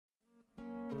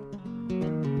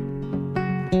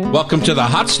Welcome to the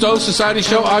Hot Stove Society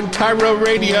Show on Cairo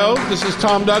Radio. This is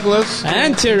Tom Douglas.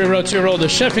 And Terry Rotero, the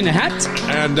chef in a hat.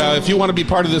 And if you want to be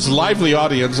part of this lively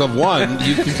audience of one,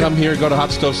 you can come here, go to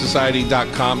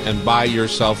hotstovesociety.com and buy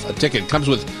yourself a ticket. It comes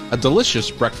with a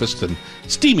delicious breakfast and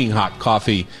steaming hot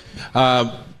coffee.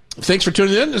 Thanks for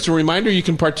tuning in. As a reminder, you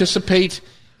can participate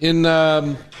in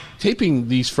taping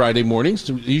these Friday mornings.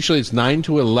 Usually it's 9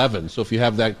 to 11, so if you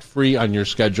have that free on your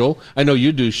schedule. I know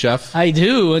you do, Chef. I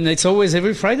do, and it's always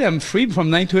every Friday. I'm free from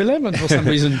 9 to 11 for some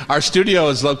reason. Our studio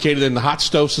is located in the Hot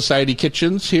Stove Society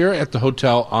kitchens here at the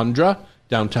Hotel Andra,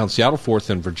 downtown Seattle,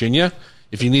 4th and Virginia.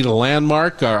 If you need a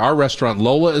landmark, our restaurant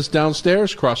Lola is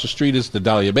downstairs. Across the street is the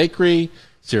Dahlia Bakery,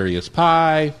 Serious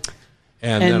Pie,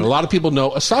 and then a lot of people know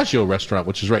Asagio Restaurant,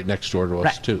 which is right next door to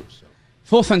us, too. So.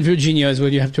 4th and Virginia is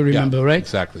what you have to remember, right?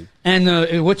 Exactly.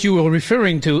 And what you were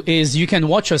referring to is you can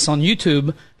watch us on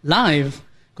YouTube live,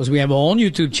 because we have our own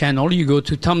YouTube channel. You go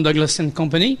to Tom Douglas and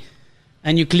Company,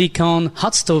 and you click on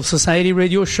Hot Stove Society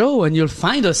Radio Show, and you'll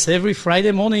find us every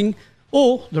Friday morning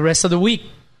or the rest of the week.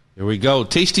 Here we go.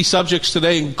 Tasty subjects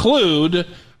today include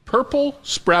purple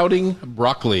sprouting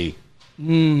broccoli.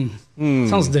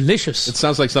 Sounds delicious. It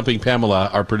sounds like something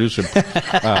Pamela, our producer,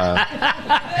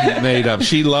 made up.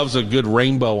 She loves a good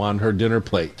rainbow on her dinner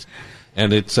plate.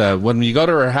 And it's when you go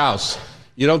to her house,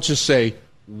 you don't just say,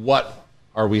 what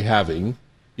are we having?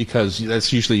 Because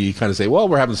that's usually you kind of say, well,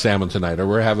 we're having salmon tonight, or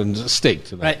we're having steak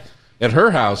tonight. Right. At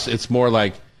her house, it's more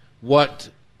like,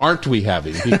 what aren't we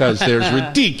having? Because there's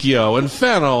radicchio and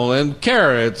fennel and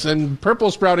carrots and purple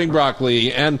sprouting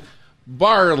broccoli and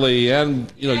barley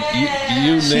and you name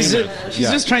it. She's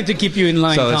just trying to keep you in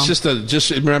line. So Tom. it's just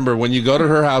remember, when you go to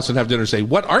her house and have dinner, say,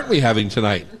 what aren't we having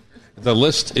tonight? The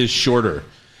list is shorter.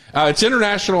 It's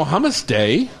International Hummus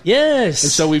Day. Yes.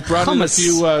 And so we've brought in a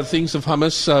few things of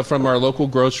hummus from our local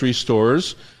grocery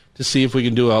stores to see if we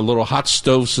can do a little Hot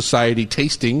Stove Society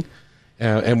tasting.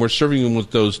 And we're serving them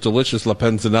with those delicious La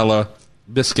Panzanella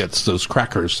biscuits, those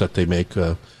crackers that they make.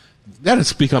 That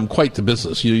has become quite the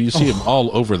business. You see them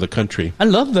all over the country. I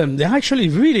love them. They're actually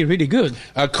really, really good.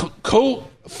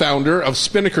 Co-founder of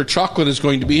Spinnaker Chocolate is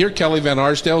going to be here. Kelly Van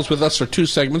Arsdale is with us for 2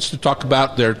 segments to talk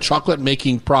about their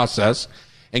chocolate-making process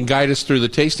and guide us through the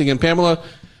tasting. And Pamela,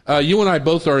 you and I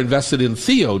both are invested in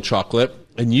Theo Chocolate,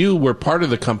 and you were part of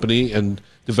the company and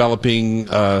developing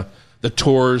the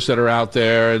tours that are out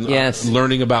there and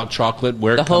learning about chocolate,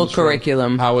 where the it comes whole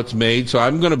curriculum, how it's made. So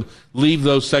I'm going to leave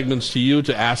those segments to you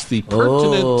to ask the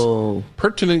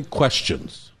pertinent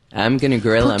questions. I'm going to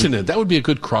grill them. Pertinent. That would be a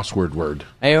good crossword word.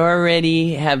 I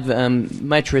already have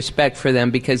much respect for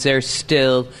them because they're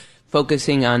still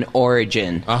focusing on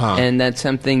origin. And that's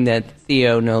something that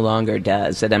Theo no longer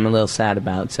does, that I'm a little sad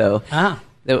about. So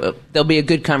there'll be a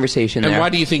good conversation there. And why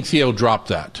do you think Theo dropped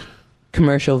that?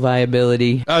 Commercial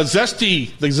viability. The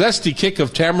zesty kick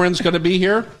of Tamarind's going to be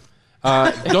here.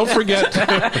 Don't forget.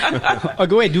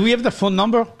 Go ahead. Do we have the phone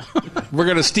number? We're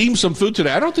going to steam some food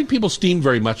today. I don't think people steam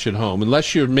very much at home,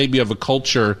 unless you're maybe of a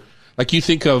culture like you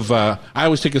think of. I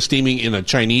always think of steaming in a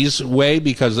Chinese way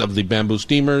because of the bamboo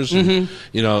steamers, and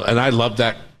I love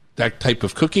that type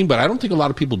of cooking. But I don't think a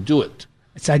lot of people do it.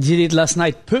 I did it last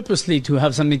night purposely to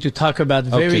have something to talk about.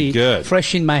 Very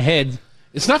fresh in my head.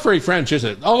 It's not very French, is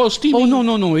it? Although steaming. Oh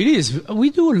no, it is.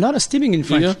 We do a lot of steaming in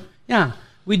French. Yeah,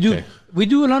 we do. Okay. We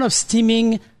do a lot of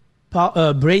steaming,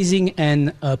 braising,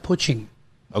 and poaching.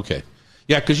 Okay,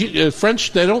 yeah, because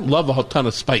French, they don't love a ton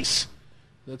of spice.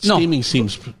 Steaming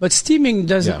seems. But steaming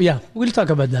does. Yeah, we'll talk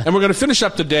about that. And we're going to finish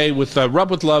up the day with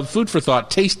Rub with Love, Food for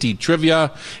Thought, Tasty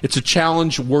Trivia. It's a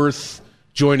challenge worth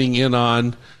joining in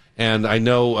on, and I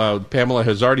know Pamela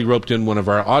has already roped in one of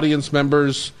our audience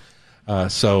members.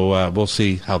 So we'll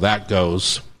see how that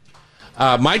goes.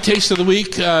 My taste of the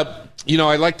week, I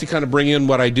like to kind of bring in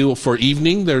what I do for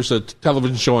evening. There's a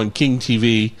television show on King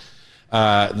TV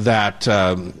that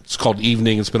it's called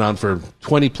Evening. It's been on for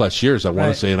 20-plus years, I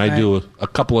want to say, and I do a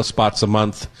couple of spots a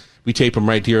month. We tape them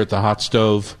right here at the Hot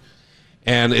Stove.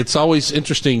 And it's always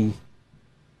interesting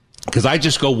because I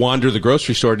just go wander the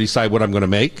grocery store to decide what I'm going to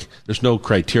make. There's no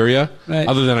criteria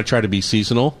other than I try to be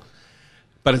seasonal.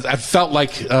 But I felt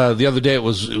like the other day it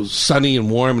was sunny and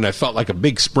warm, and I felt like a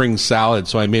big spring salad,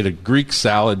 so I made a Greek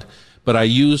salad. But I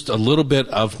used a little bit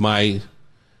of my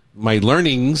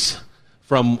learnings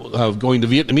from going to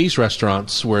Vietnamese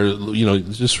restaurants where,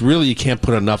 just really you can't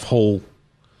put enough whole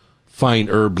fine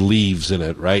herb leaves in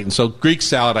it, right? And so Greek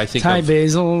salad, I think Thai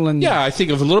basil. I think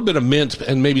of a little bit of mint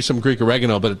and maybe some Greek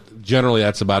oregano, but generally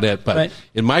that's about it. But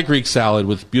in my Greek salad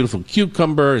with beautiful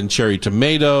cucumber and cherry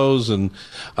tomatoes and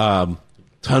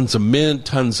tons of mint,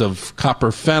 tons of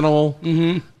copper fennel.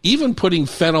 Mm-hmm. Even putting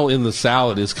fennel in the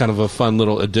salad is kind of a fun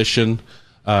little addition.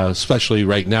 especially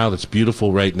right now. That's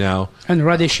beautiful right now. And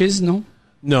radishes, no?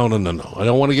 No. I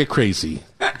don't want to get crazy.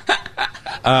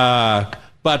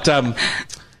 But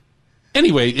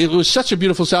anyway, it was such a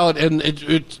beautiful salad, and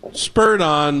it spurred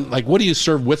on, like, what do you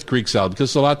serve with Greek salad?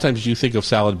 Because a lot of times you think of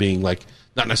salad being, like,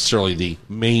 not necessarily the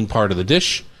main part of the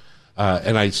dish.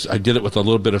 And I did it with a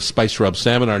little bit of spice rub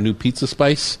salmon, our new pizza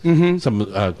spice,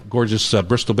 some gorgeous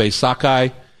Bristol Bay sockeye,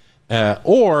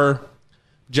 or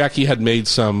Jackie had made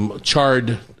some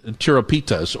charred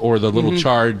tiropitas, or the little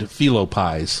charred phyllo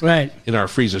pies in our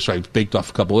freezer, so I baked off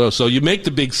a couple of those. So you make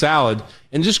the big salad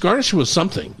and just garnish it with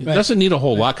something. It doesn't need a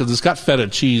whole lot because it's got feta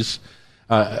cheese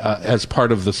as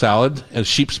part of the salad, and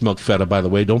sheep's milk feta, by the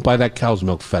way. Don't buy that cow's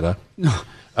milk feta. No.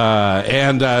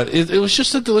 It was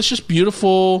just a delicious,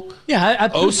 beautiful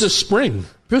ode to spring.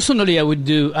 Personally, I would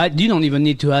do. You don't even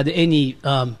need to add any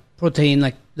protein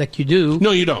like you do.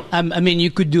 No, you don't. I mean,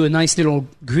 you could do a nice little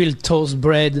grilled toast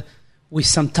bread with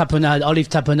some tapenade, olive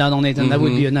tapenade on it, and that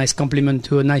would be a nice complement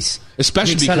to a nice.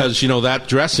 Especially because that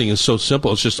dressing is so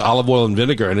simple. It's just olive oil and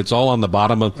vinegar, and it's all on the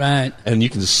bottom of. Right. And you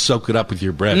can just soak it up with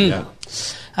your bread. Yeah.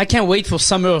 I can't wait for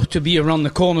summer to be around the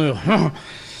corner.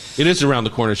 It is around the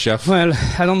corner, Chef. Well,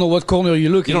 I don't know what corner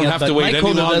you're looking at. You don't have to wait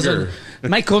any longer.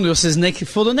 My corner says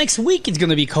for the next week it's going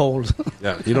to be cold.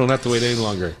 Yeah, you don't have to wait any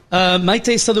longer. My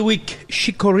taste of the week,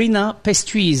 Chicorina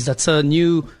Pastries. That's a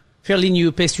fairly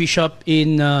new pastry shop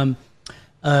in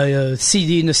the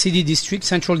CD district,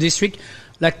 Central District,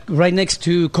 like right next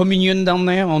to Communion down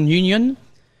there on Union.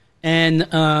 And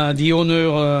the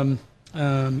owner,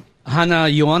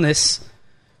 Hannah Johannes,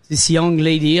 this young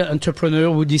lady,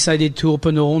 entrepreneur, who decided to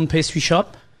open her own pastry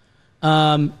shop.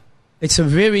 It's a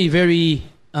very, very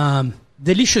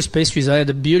delicious pastries. I had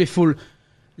a beautiful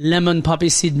lemon poppy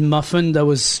seed muffin that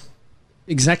was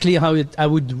exactly how I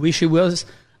would wish it was.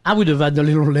 I would have had a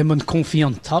little lemon confit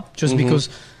on top, just because,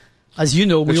 as you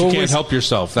know, but you can't help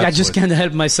yourself. I just can't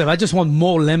help myself. I just want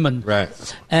more lemon. Right.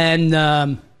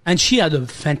 And she had a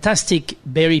fantastic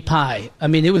berry pie. I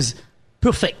mean, it was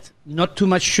perfect. Not too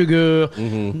much sugar,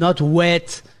 not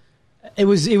wet. It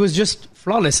was just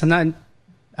flawless, and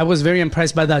I was very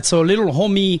impressed by that. So a little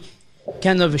homey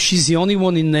kind of. She's the only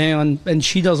one in there, and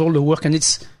she does all the work, and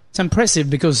it's impressive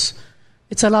because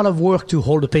it's a lot of work to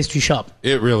hold a pastry shop.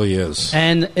 It really is.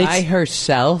 And by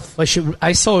herself.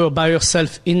 I saw her by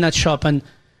herself in that shop, and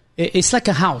it's like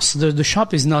a house. The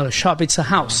shop is not a shop; it's a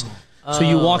house. Oh. So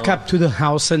you walk up to the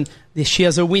house, and she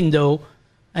has a window,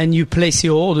 and you place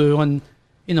your order, and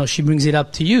she brings it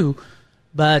up to you,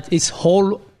 but it's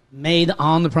all made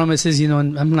on the premises,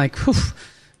 and I'm like,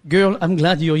 girl, I'm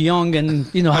glad you're young, and,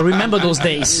 I remember those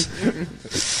days.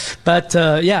 But,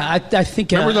 I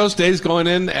think... Remember those days going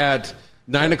in at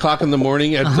 9 o'clock in the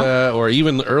morning or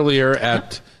even earlier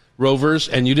at Rover's,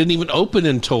 and you didn't even open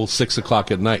until 6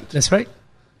 o'clock at night? That's right.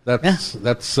 That's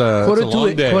a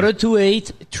long day.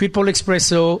 7:45, triple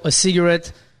espresso, a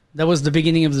cigarette. That was the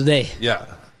beginning of the day. Yeah.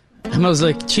 And I was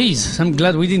like, geez, I'm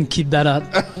glad we didn't keep that up.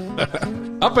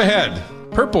 Up ahead,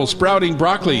 purple sprouting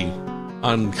broccoli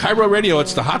on Cairo Radio.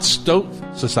 It's the Hot Stove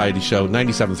Society Show,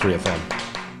 97.3 FM.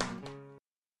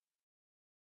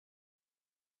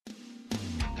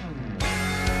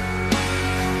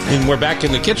 And we're back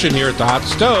in the kitchen here at the Hot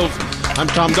Stove. I'm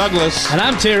Tom Douglas. And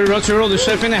I'm Terry Rotero, the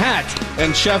chef in a hat.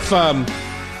 And Chef,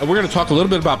 we're going to talk a little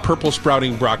bit about purple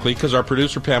sprouting broccoli because our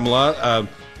producer, Pamela,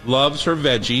 loves her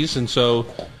veggies. And so...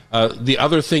 the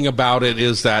other thing about it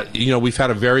is that, we've had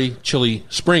a very chilly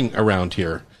spring around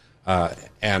here.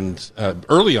 And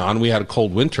early on, we had a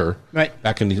cold winter. Right.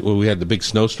 Back when we had the big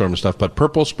snowstorm and stuff. But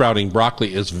purple sprouting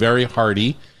broccoli is very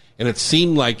hardy. And it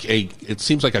seems like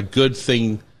a good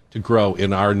thing to grow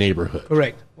in our neighborhood.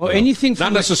 Correct. Well, anything from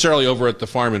not necessarily over at the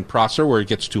farm in Prosser where it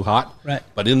gets too hot. Right.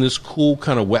 But in this cool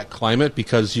kind of wet climate,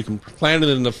 because you can plant it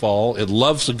in the fall. It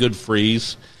loves a good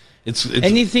freeze. It's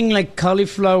anything like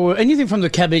cauliflower, anything from the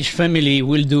cabbage family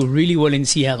will do really well in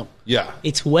Seattle. Yeah.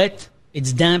 It's wet,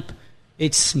 it's damp,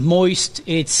 it's moist,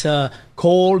 it's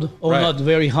cold or not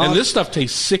very hot. And this stuff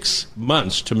takes 6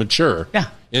 months to mature. Yeah.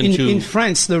 In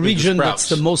France, the region that's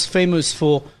the most famous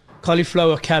for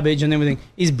cauliflower, cabbage, and everything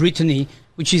is Brittany,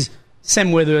 which is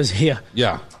same weather as here.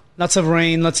 Yeah. Lots of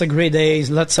rain, lots of gray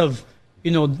days, lots of,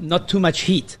 not too much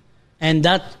heat. And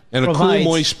that provides, a cool,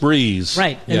 moist breeze.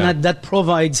 Right. And that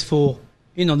provides for,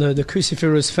 the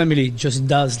cruciferous family just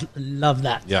does love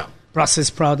that. Yeah. Brussels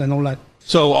sprout and all that.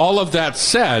 So all of that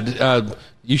said,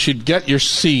 you should get your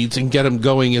seeds and get them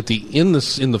going in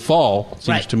the fall,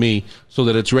 seems to me, so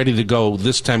that it's ready to go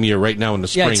this time of year, right now in the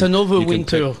spring. Yeah, it's an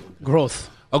overwinter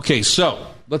growth. Okay, so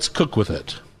let's cook with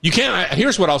it. You can't.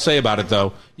 Here's what I'll say about it,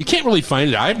 though. You can't really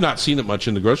find it. I have not seen it much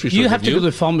in the grocery store. You have to go to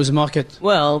the farmer's market.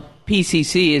 Well,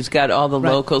 PCC has got all the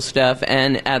local stuff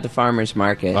and at the farmer's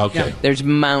market. Okay. Yeah. There's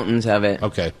mountains of it.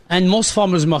 Okay. And most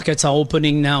farmers markets are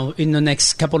opening now in the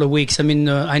next couple of weeks. I mean,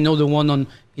 I know the one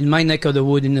in my neck of the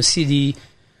wood in the city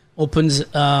opens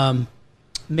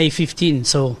May 15,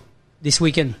 so this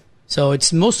weekend. So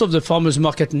it's most of the farmers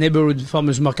market, neighborhood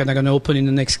farmers market are going to open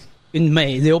in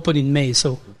May. They open in May,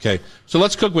 so. Okay. So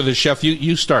let's cook with it, Chef.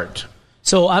 You start.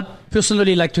 So I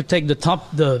personally like to take the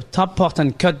top part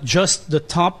and cut just the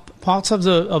top parts of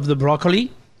the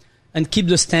broccoli and keep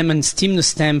the stem and steam the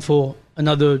stem for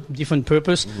another different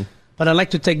purpose. Mm-hmm. But I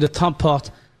like to take the top part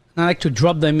and I like to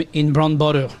drop them in brown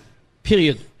butter,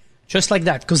 period. Just like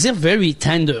that, because they're very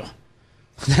tender.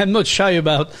 I'm not shy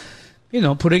about,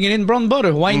 putting it in brown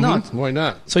butter. Why not? Why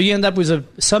not? So you end up with a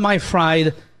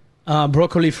semi-fried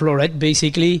broccoli floret,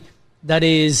 basically, that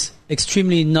is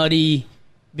extremely nutty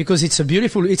because it's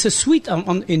a sweet,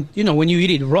 when you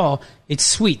eat it raw, it's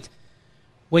sweet.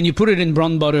 When you put it in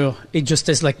brown butter, it just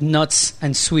tastes like nuts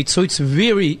and sweet. So it's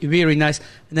very, very nice.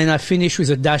 And then I finish with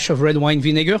a dash of red wine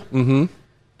vinegar. Mm-hmm.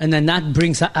 And then that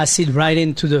brings the acid right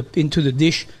into the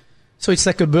dish. So it's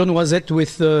like a beurre noisette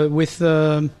with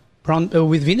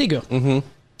vinegar. Mm-hmm.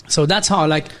 So that's how I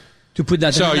like to put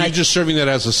that. So are you just serving that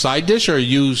as a side dish, or are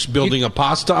you building a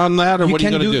pasta on that, or what are you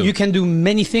going to do? You can do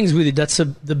many things with it.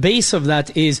 The base of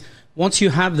that is once you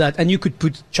have that, and you could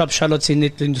put chopped shallots in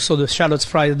it, and so the shallots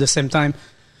fry at the same time.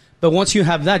 But once you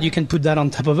have that, you can put that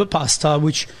on top of a pasta,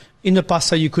 which in the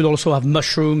pasta you could also have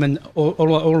mushroom and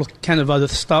all kind of other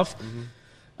stuff.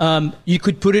 Mm-hmm. You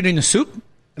could put it in a soup.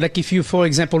 Like if you, for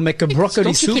example, make a broccoli soup.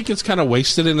 Don't you think it's kind of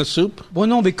wasted in a soup? Well,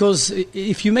 no, because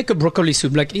if you make a broccoli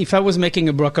soup, like if I was making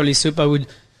a broccoli soup, I would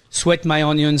sweat my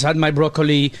onions, add my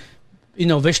broccoli,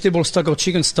 vegetable stock or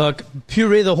chicken stock,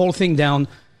 puree the whole thing down,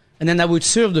 and then I would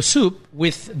serve the soup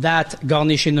with that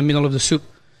garnish in the middle of the soup.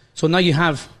 So now you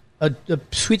have a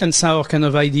sweet and sour kind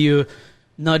of idea,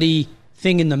 nutty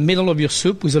thing in the middle of your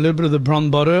soup with a little bit of the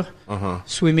brown butter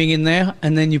swimming in there,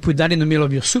 and then you put that in the middle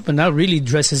of your soup, and that really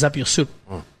dresses up your soup.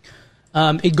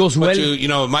 It goes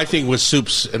well. My thing with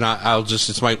soups, and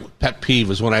it's my pet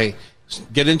peeve, is when I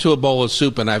get into a bowl of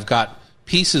soup and I've got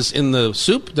pieces in the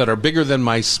soup that are bigger than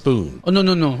my spoon. Oh,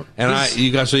 no. And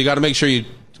you got to make sure you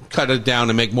cut it down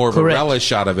and make more of a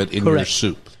relish out of it in your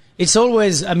soup. It's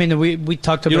always, we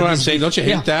talked about. You know what I'm saying? Don't you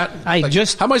hate that?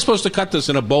 How am I supposed to cut this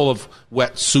in a bowl of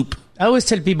wet soup? I always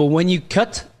tell people, when you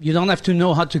cut, you don't have to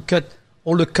know how to cut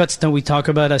all the cuts that we talk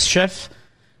about as chef,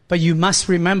 but you must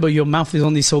remember your mouth is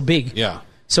only so big. Yeah.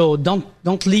 So don't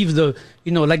leave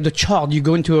like the chard. You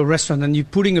go into a restaurant and you're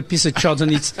putting a piece of chard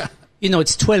and it's,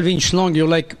 it's 12-inch long. You're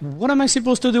like, what am I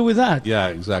supposed to do with that? Yeah,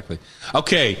 exactly.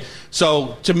 Okay.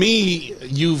 So to me,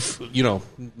 you've,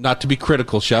 not to be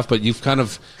critical, chef, but you've kind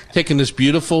of taken this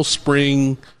beautiful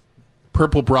spring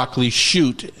purple broccoli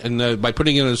shoot, and by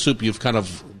putting it in a soup, you've kind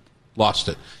of lost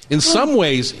it. In some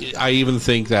ways, I even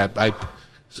think that by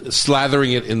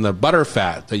slathering it in the butter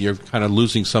fat, that you're kind of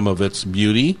losing some of its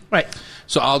beauty. Right.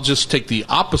 So I'll just take the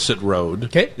opposite road.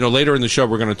 Okay. Later in the show,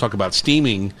 we're going to talk about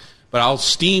steaming, but I'll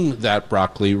steam that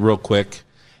broccoli real quick,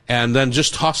 and then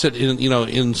just toss it in,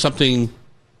 in something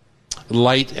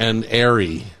light and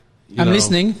airy.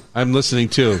 Listening. I'm listening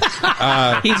too.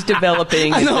 He's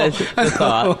developing the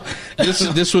thought.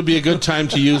 This would be a good time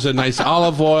to use a nice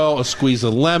olive oil, a squeeze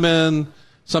of lemon,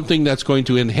 something that's going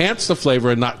to enhance the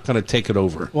flavor and not kind of take it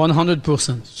over.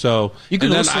 100%. So,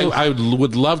 I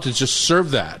would love to just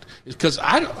serve that, because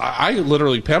I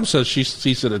literally, Pam says she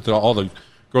sees it at all the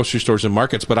grocery stores and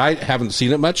markets, but I haven't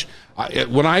seen it much.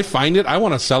 When I find it, I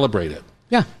want to celebrate it.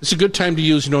 Yeah. It's a good time to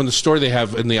use, in the store they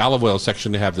have, in the olive oil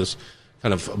section, they have this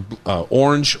kind of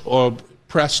orange or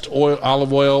pressed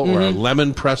olive oil or a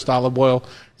lemon pressed olive oil.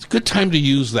 It's a good time to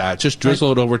use that. Just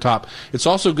drizzle it over top. It's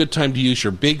also a good time to use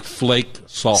your big flaked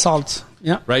salt.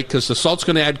 Yeah. Right? Because the salt's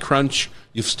going to add crunch.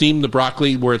 You've steamed the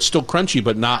broccoli where it's still crunchy,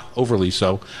 but not overly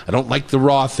so. I don't like the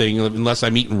raw thing unless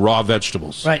I'm eating raw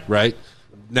vegetables. Right?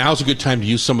 Now's a good time to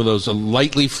use some of those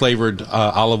lightly flavored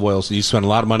olive oils that you spend a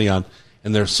lot of money on,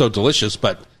 and they're so delicious,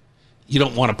 but you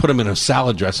don't want to put them in a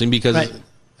salad dressing because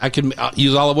I can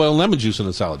use olive oil and lemon juice in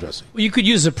a salad dressing. Well, you could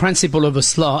use the principle of a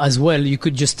slaw as well. You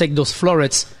could just take those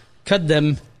florets, cut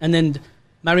them, and then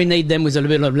marinate them with a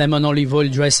little bit of lemon olive oil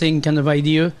dressing kind of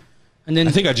idea. And then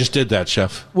I think I just did that,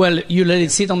 chef. Well, you let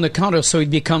it sit on the counter so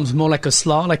it becomes more like a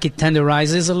slaw, like it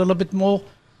tenderizes a little bit more.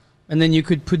 And then you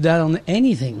could put that on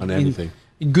anything. On anything.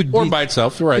 Or by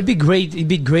itself, right. It'd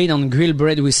be great on grilled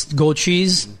bread with goat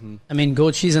cheese. Mm-hmm.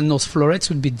 Goat cheese and those florets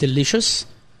would be delicious.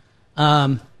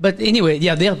 But anyway,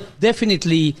 they're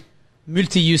definitely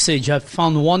multi-usage. I've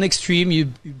found one extreme, you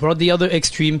brought the other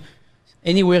extreme,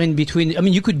 anywhere in between. I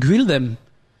mean, you could grill them.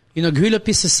 Grill a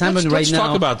piece of salmon right now. Let's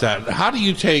talk about that. How do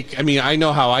you take, I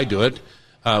know how I do it,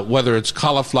 whether it's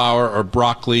cauliflower or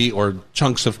broccoli or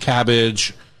chunks of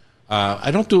cabbage.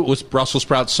 I don't do it with Brussels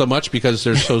sprouts so much because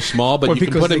they're so small, but you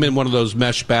can put them in one of those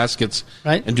mesh baskets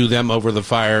and do them over the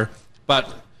fire.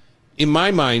 But in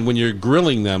my mind, when you're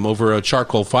grilling them over a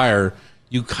charcoal fire,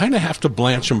 you kind of have to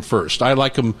blanch them first. I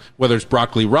like them, whether it's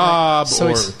broccoli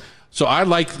rabe so I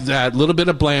like that little bit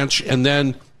of blanch and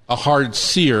then a hard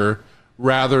sear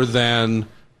rather than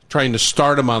trying to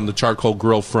start them on the charcoal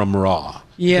grill from raw.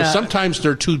 Yeah. Because sometimes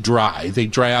they're too dry. They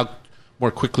dry out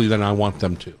more quickly than I want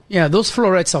them to. Yeah, those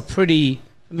florets are pretty,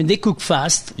 they cook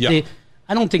fast. Yeah.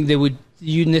 I don't think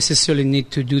you necessarily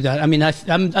need to do that.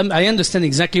 I understand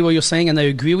exactly what you're saying and I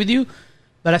agree with you,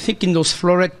 but I think in those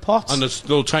floret pots. On those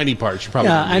little tiny parts, you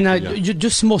probably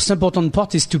just most important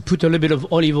part is to put a little bit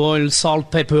of olive oil, salt,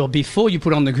 pepper before you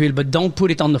put it on the grill, but don't put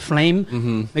it on the flame.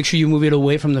 Mm-hmm. Make sure you move it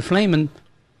away from the flame and,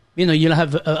 you'll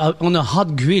have, on a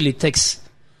hot grill, it takes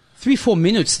 3-4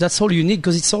 minutes. That's all you need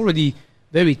because it's already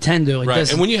very tender. Right,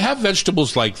 and when you have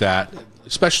vegetables like that,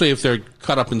 especially if they're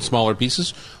cut up in smaller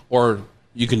pieces, or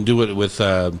you can do it with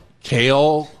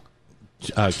kale,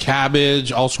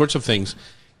 cabbage, all sorts of things.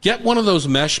 Get one of those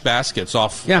mesh baskets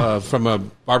off from a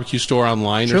barbecue store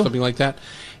online or something like that,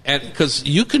 and because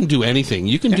you can do anything.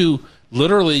 You can do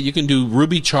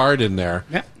ruby chard in there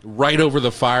right over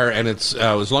the fire, and it's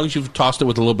as long as you've tossed it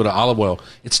with a little bit of olive oil,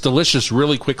 it's delicious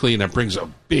really quickly, and it brings a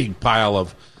big pile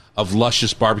of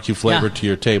luscious barbecue flavor to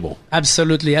your table.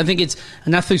 Absolutely. I think it's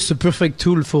the perfect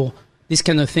tool for this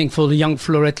kind of thing, for the young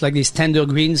floret, like these tender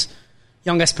greens,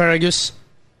 young asparagus.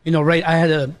 I had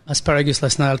a asparagus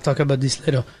last night. I'll talk about this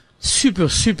later. Super,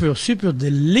 super, super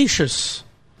delicious.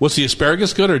 Was the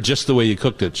asparagus good or just the way you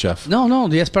cooked it, Chef? No,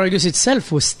 the asparagus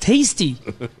itself was tasty.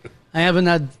 I haven't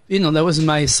had, that was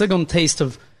my second taste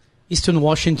of Eastern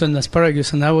Washington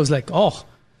asparagus, and I was like, I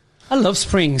love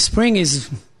spring. Spring is...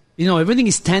 everything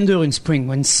is tender in spring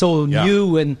when it's so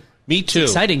new and me too.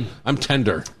 Exciting. I'm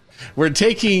tender. We're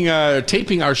taping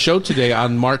our show today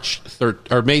on May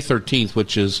 13th,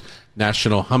 which is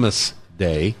National Hummus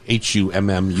Day.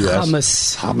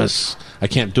 HUMMUS. Hummus. I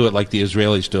can't do it like the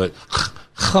Israelis do it.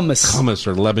 Hummus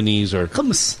or Lebanese or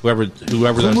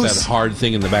whoever does that hard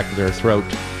thing in the back of their throat.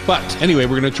 But anyway,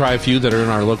 we're going to try a few that are in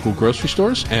our local grocery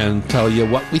stores and tell you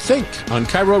what we think. On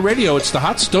Cairo Radio, it's the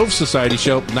Hot Stove Society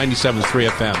Show, 97.3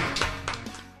 FM.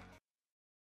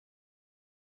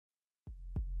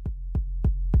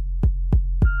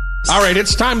 All right,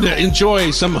 it's time to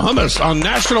enjoy some hummus on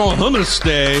National Hummus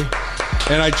Day.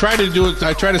 And I try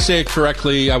to say it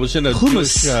correctly. I was in a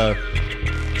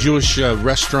Jewish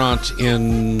restaurant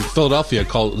in Philadelphia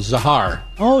called Zahar.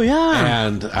 Oh, yeah.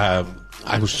 And I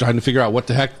was trying to figure out what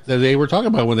the heck they were talking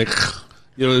about when they,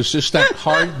 it's just that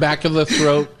hard back of the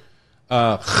throat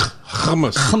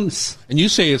hummus. Hummus. And you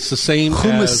say it's the same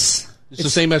hummus. It's the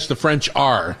same as the French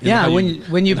R.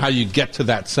 When you how you get to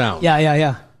that sound.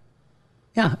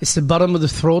 Yeah, it's the bottom of the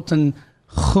throat and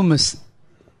hummus.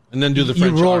 And then do the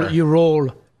French R. You roll.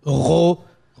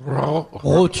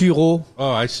 Roturo.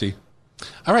 Oh, I see.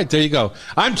 All right, there you go.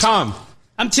 I'm Tom.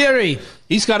 I'm Thierry.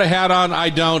 He's got a hat on. I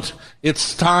don't.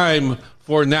 It's time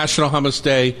for National Hummus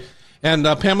Day. And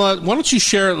Pamela, why don't you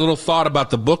share a little thought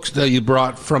about the books that you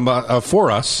brought for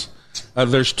us?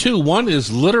 There's two. One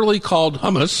is literally called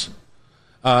Hummus,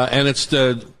 and it's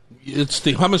the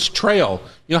Hummus Trail.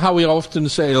 You know how we often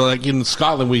say, like in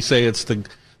Scotland, we say it's the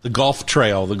Gulf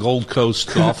Trail, the Gold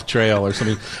Coast Gulf Trail or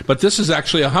something. But this is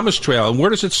actually a hummus trail. And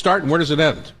where does it start and where does it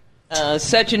end?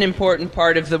 Such an important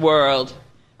part of the world.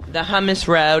 The hummus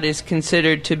route is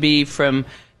considered to be from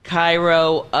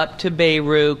Cairo up to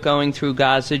Beirut, going through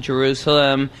Gaza,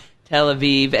 Jerusalem, Tel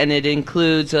Aviv, and it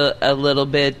includes a little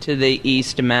bit to the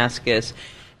east, Damascus.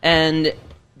 And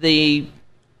the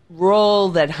role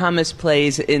that hummus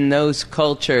plays in those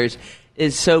cultures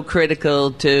is so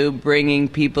critical to bringing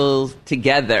people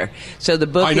together. So the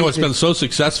book. I know it's been so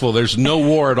successful. There's no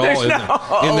war at all in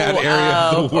that area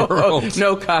of the world.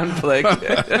 No conflict.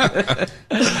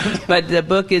 But the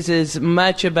book is as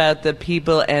much about the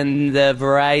people and the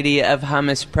variety of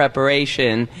hummus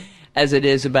preparation as it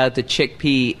is about the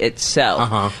chickpea itself.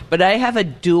 Uh-huh. But I have a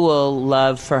dual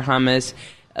love for hummus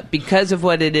because of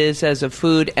what it is as a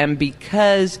food and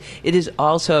because it is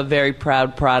also a very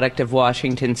proud product of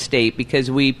Washington State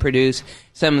because we produce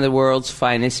some of the world's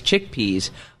finest chickpeas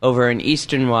over in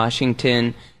eastern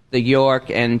Washington, the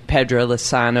York and Pedro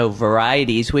Lozano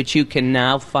varieties, which you can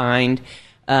now find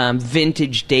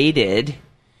vintage dated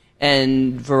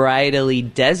and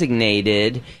varietally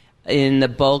designated in the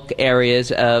bulk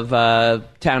areas of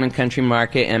Town and Country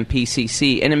Market and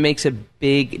PCC, and it makes a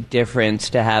big difference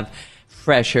to have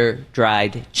fresher,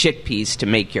 dried chickpeas to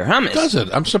make your hummus. Does it?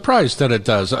 I'm surprised that it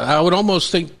does. I would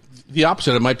almost think the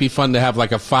opposite. It might be fun to have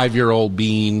like a 5-year-old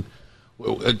bean.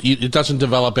 It doesn't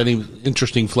develop any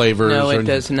interesting flavors. No, it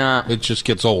does not. It just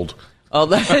gets old.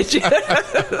 Like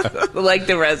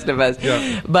the rest of us.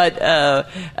 Yeah. But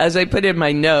as I put in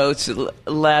my notes,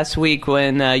 last week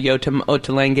when Yotam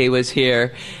Ottolenghi was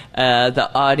here, the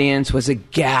audience was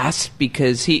aghast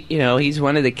because he's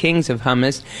one of the kings of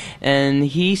hummus, and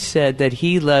he said that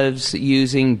he loves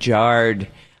using jarred,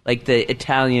 like the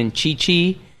Italian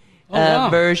chichi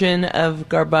version of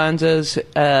garbanzos,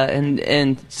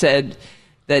 and said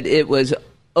that it was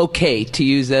okay to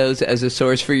use those as a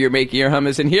source for making your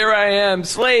hummus. And here I am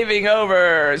slaving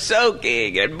over,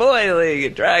 soaking and boiling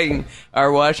and drying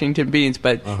our Washington beans.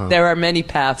 But there are many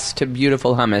paths to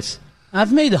beautiful hummus.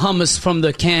 I've made hummus from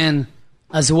the can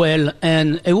as well,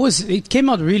 and it came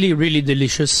out really, really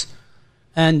delicious.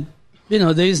 And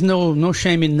there is no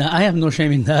shame in that. I have no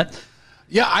shame in that.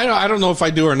 Yeah, I don't know if I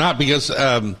do or not, because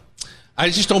I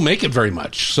just don't make it very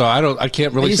much, so I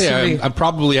can't really say. I'm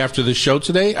probably, after this show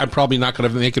today, I'm probably not going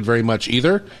to make it very much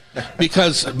either,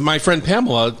 because my friend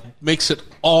Pamela makes it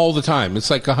all the time. It's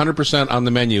like 100% on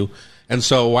the menu, and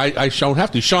so I don't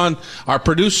have to. Sean, our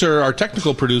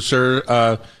technical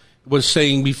producer, was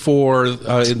saying before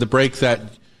in the break that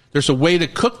there's a way to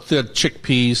cook the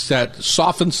chickpeas that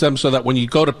softens them so that when you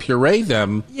go to puree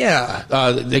them,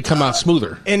 they come out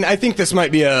smoother. And I think this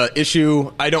might be a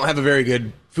issue. I don't have a very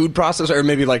good food processor, or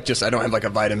maybe I don't have like a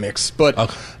Vitamix.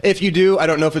 But if you do, I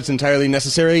don't know if it's entirely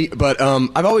necessary. But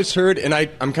I've always heard, and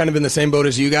I'm kind of in the same boat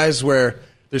as you guys, where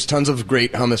there's tons of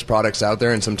great hummus products out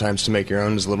there, and sometimes to make your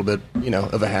own is a little bit,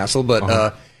 of a hassle.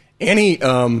 But Annie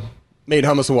made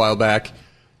hummus a while back.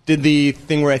 Did the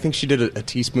thing where I think she did a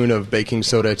teaspoon of baking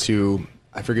soda to,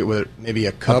 I forget whether maybe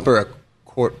a cup or a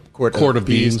quart of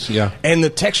beans. Yeah. And the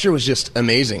texture was just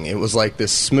amazing. It was like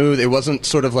this smooth. It wasn't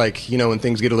sort of like, when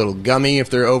things get a little gummy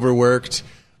if they're overworked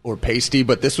or pasty,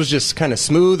 but this was just kind of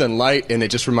smooth and light, and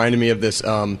it just reminded me of this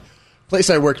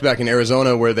place I worked back in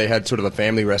Arizona where they had sort of a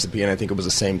family recipe, and I think it was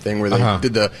the same thing where they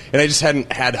did and I just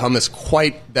hadn't had hummus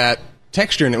quite that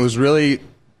texture, and it was really,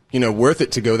 worth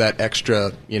it to go that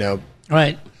extra,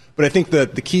 Right. But I think the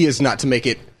key is not to make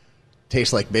it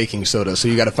taste like baking soda, so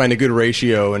you got to find a good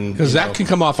ratio, and because that can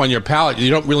come off on your palate. You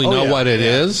don't really know what it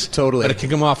is, totally, but it can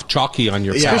come off chalky on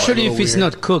your palate, especially if it's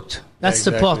not cooked. That's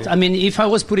the part. I mean, if I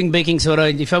was putting baking soda,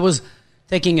 if I was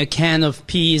taking a can of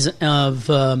chickpeas,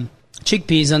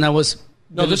 and I was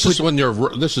this is when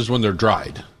they're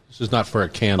dried. This is not for a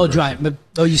can. Oh, dry, but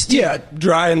you still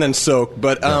dry and then soak.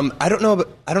 But I don't know.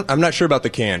 I'm not sure about the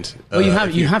canned. Well,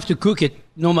 you have to cook it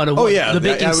no matter what. The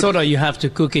baking soda, you have to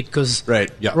cook it because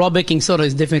raw baking soda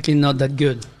is definitely not that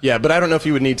good. Yeah, but I don't know if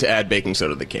you would need to add baking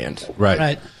soda to the canned.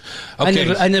 Right.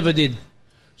 Okay. I never did.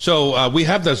 So we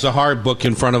have the Zahar book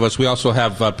in front of us. We also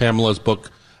have Pamela's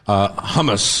book,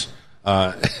 Hummus.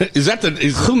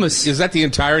 Hummus. Is that the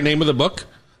entire name of the book?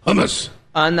 Hummus.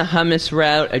 On the Hummus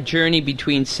Route, a journey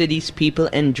between cities, people,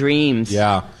 and dreams.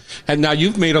 Yeah. And now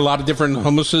you've made a lot of different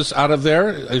hummuses out of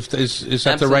there. Is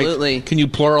that Absolutely. the right? Can you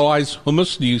pluralize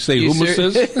hummus? Do you say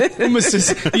hummuses?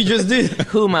 Hummuses. You just did.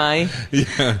 Humai.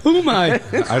 Yeah.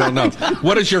 Humai. I don't know.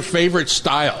 What is your favorite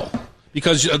style?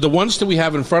 Because the ones that we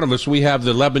have in front of us, we have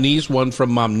the Lebanese one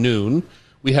from Mamnoon.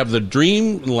 We have the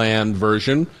Dreamland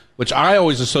version, which I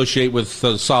always associate with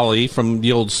Sali from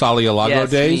the old Sali Alago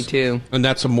days. Me too. And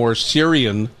that's a more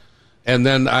Syrian. And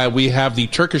then we have the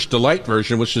Turkish Delight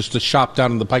version, which is the shop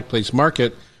down in the Pike Place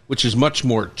Market, which is much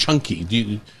more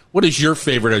chunky. What is your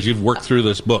favorite as you've worked through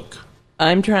this book?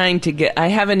 I'm trying to I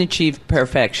haven't achieved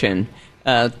perfection.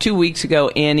 2 weeks ago,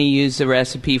 Annie used the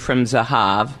recipe from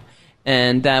Zahav,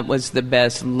 and that was the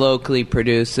best locally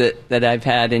produced that I've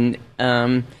had. And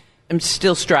I'm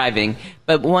still striving.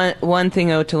 But one thing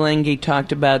Ottolenghi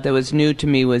talked about that was new to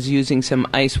me was using some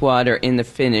ice water in the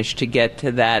finish to get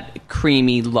to that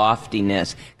creamy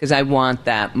loftiness, because I want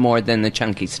that more than the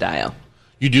chunky style.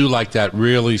 You do like that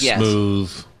really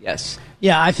smooth. Yes.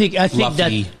 Yeah, I think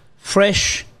fluffy. that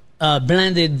fresh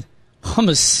blended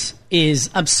hummus is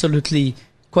absolutely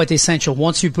quite essential.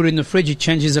 Once you put it in the fridge, it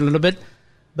changes a little bit.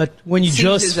 But when you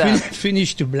just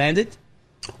finish to blend it,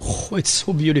 it's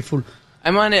so beautiful. I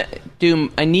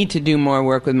need to do more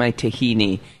work with my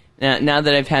tahini. Now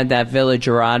that I've had that Villa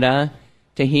Gerada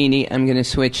tahini, I'm going to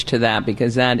switch to that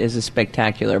because that is a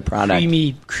spectacular product.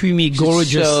 Creamy,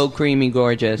 gorgeous. So creamy,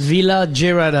 gorgeous. Villa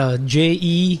Gerada,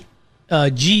 Jerada,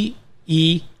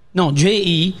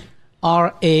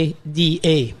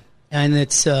 and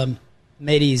it's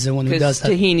Mehdi is the one who does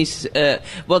that. Tahini's,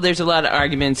 well, there's a lot of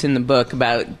arguments in the book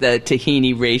about the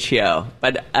tahini ratio,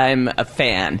 but I'm a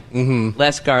fan. Mm-hmm.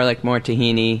 Less garlic, more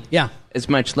tahini. Yeah. As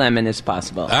much lemon as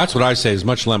possible. That's what I say, as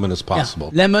much lemon as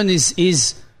possible. Yeah. Lemon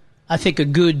is, I think, a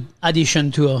good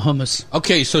addition to a hummus.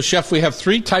 Okay, so, Chef, we have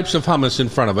 3 types of hummus in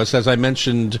front of us. As I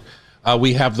mentioned,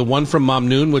 we have the one from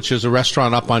Mamnoon, which is a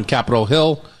restaurant up on Capitol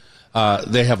Hill.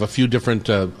 They have a few different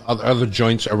other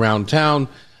joints around town.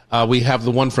 We have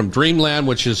the one from Dreamland,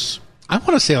 which is, I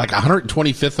want to say, like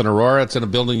 125th and Aurora. It's in a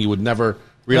building you would never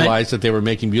realize that they were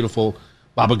making beautiful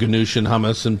baba ganoush and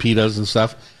hummus and pitas and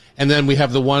stuff. And then we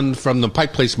have the one from the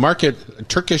Pike Place Market,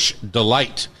 Turkish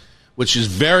Delight, which is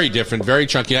very different, very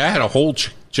chunky. I had a whole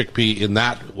chickpea in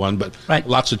that one, but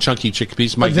lots of chunky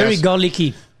chickpeas. But very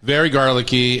garlicky. Very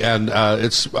garlicky, and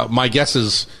it's my guess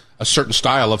is a certain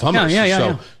style of hummus.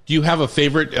 Yeah. Do you have a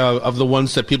favorite of the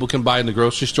ones that people can buy in the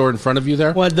grocery store in front of you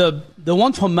there? Well, the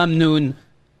one from Mamnoon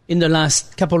in the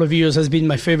last couple of years has been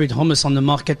my favorite hummus on the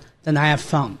market that I have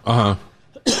found.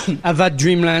 I've had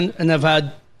Dreamland and I've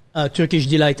had Turkish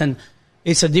Delight, and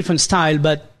it's a different style,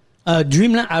 but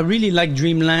Dreamland, I really like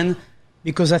Dreamland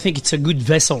because I think it's a good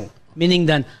vessel, meaning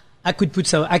that I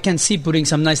can see putting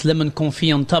some nice lemon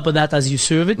confit on top of that as you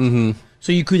serve it. Mm-hmm.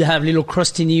 So you could have little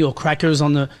crostini or crackers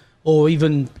or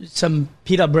even some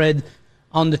pita bread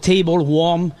on the table,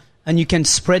 warm, and you can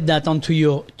spread that onto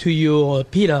your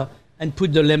pita and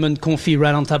put the lemon confit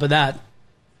right on top of that,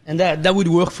 and that would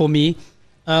work for me.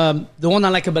 The one I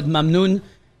like about Mamnoon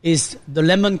is the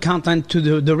lemon content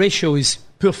to the ratio is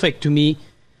perfect to me,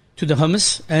 to the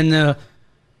hummus, and a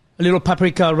little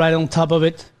paprika right on top of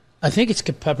it. I think it's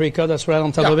paprika that's right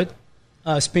on top of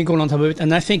it, sprinkled on top of it,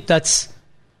 and I think that's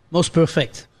most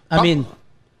perfect. I mean,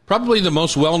 probably the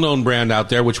most well-known brand out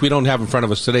there, which we don't have in front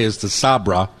of us today, is the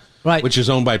Sabra, which is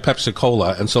owned by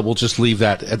Pepsi-Cola, and so we'll just leave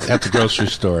that at the grocery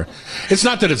store. It's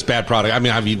not that it's bad product. I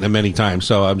mean, I've eaten them many times,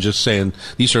 so I'm just saying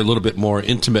these are a little bit more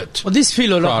intimate. Well, these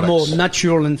feel a lot more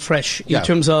natural and fresh in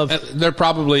terms of. They're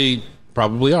probably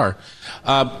are.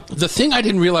 The thing I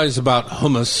didn't realize about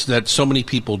hummus that so many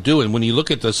people do, and when you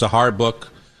look at the Zahar book,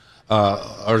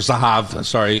 or Zahav,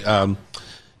 sorry,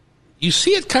 you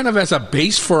see it kind of as a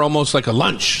base for almost like a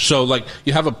lunch. So, like,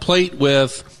 you have a plate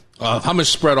with hummus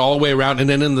spread all the way around, and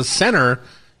then in the center,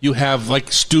 you have,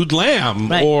 like, stewed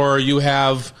lamb, or you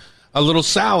have a little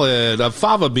salad of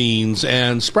fava beans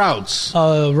and sprouts.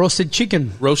 Roasted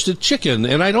chicken.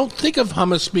 And I don't think of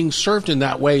hummus being served in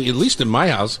that way, at least in my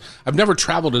house. I've never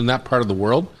traveled in that part of the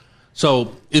world.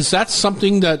 So is that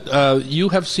something that you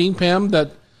have seen, Pam, that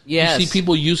you see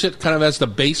people use it kind of as the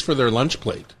base for their lunch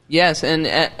plate? Yes, and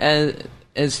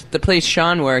as the place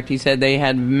Sean worked, he said they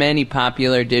had many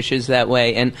popular dishes that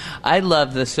way. And I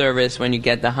love the service when you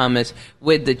get the hummus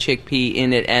with the chickpea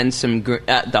in it and some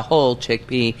the whole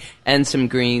chickpea and some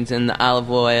greens and the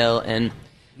olive oil and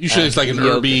usually it's like an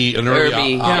herby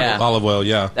olive oil.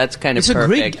 Yeah, that's kind of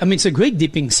perfect. It's a great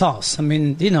dipping sauce. I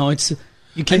mean, you know, it's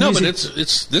you can. I know, but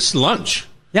it's this lunch.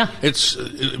 Yeah, it's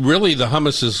really the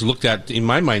hummus is looked at in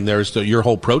my mind. There's your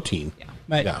whole protein. Yeah,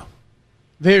 right. Yeah.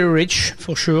 Very rich,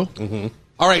 for sure. Mm-hmm.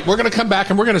 All right, we're going to come back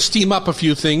and we're going to steam up a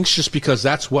few things just because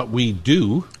that's what we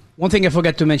do. One thing I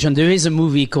forgot to mention, there is a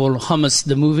movie called Hummus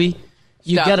the Movie.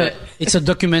 It's a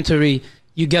documentary.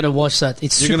 You got to watch that.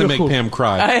 It's You're super going to make Pam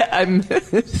cry. I'm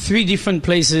 3 different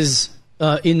places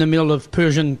in the middle of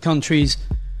Persian countries,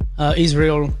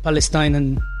 Israel, Palestine,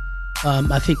 and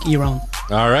I think Iran.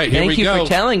 All right, here we go. Thank you for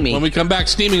telling me. When we come back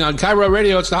steaming on Cairo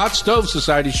Radio, it's the Hot Stove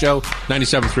Society Show,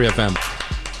 97.3 FM.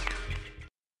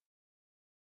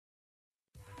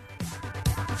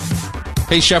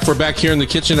 Hey, Chef, we're back here in the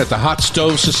kitchen at the Hot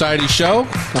Stove Society Show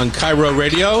on Cairo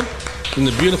Radio in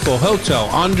the beautiful Hotel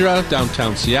Andra,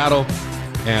 downtown Seattle.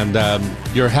 And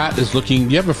your hat is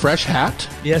looking... You have a fresh hat?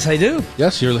 Yes, I do.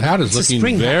 Yes, your hat is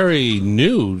looking very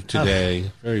new today.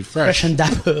 Very fresh. Fresh and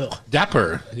dapper.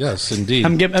 Dapper, yes, indeed.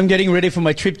 I'm getting ready for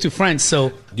my trip to France,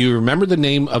 so... Do you remember the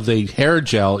name of the hair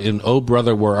gel in Oh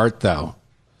Brother, Where Art Thou?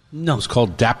 No. It was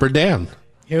called Dapper Dan.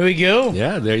 Here we go.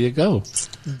 Yeah, there you go.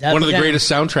 One of the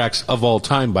greatest soundtracks of all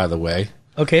time, by the way.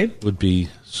 Okay. Would be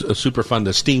super fun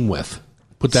to steam with.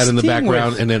 Put that in the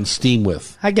background and then steam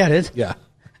with. I got it. Yeah.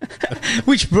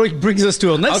 Which brings us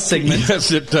to our next segment.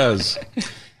 Yes, it does.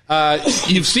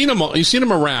 You've seen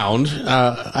them around.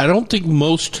 I don't think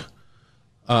most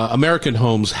American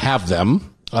homes have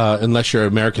them, unless you're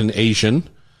American Asian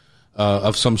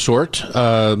of some sort.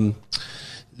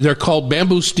 They're called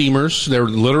bamboo steamers. They're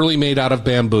literally made out of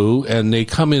bamboo, and they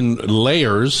come in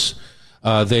layers.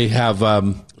 They have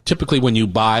typically when you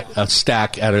buy a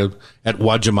stack at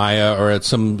Wajimaya or at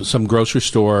some grocery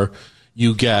store,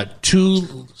 you get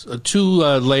two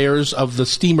layers of the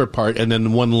steamer part and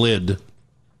then one lid.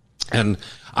 And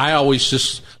I always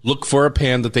just look for a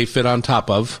pan that they fit on top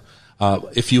of.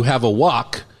 If you have a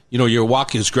wok, your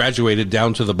wok is graduated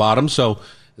down to the bottom. So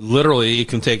literally you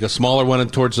can take a smaller one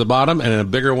towards the bottom and a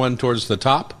bigger one towards the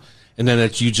top. And then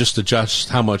you just adjust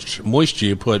how much moisture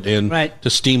you put in to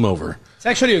steam over. It's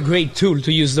actually a great tool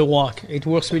to use the wok. It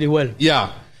works really well.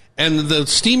 Yeah. And the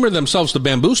steamer themselves, the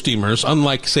bamboo steamers,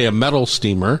 unlike, say, a metal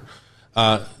steamer,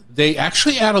 they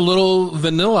actually add a little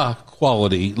vanilla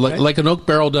quality, like an oak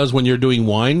barrel does when you're doing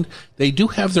wine. They do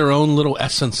have their own little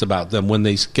essence about them when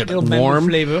they get warm.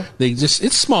 Flavor.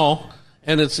 It's small,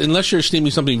 and unless you're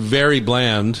steaming something very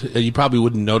bland, you probably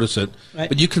wouldn't notice it. Right.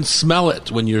 But you can smell it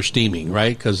when you're steaming,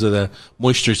 right? Because the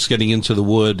moisture's getting into the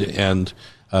wood and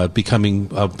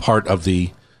becoming a part of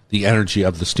the energy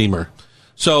of the steamer.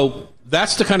 So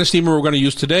that's the kind of steamer we're going to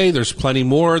use today. There's plenty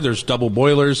more. There's double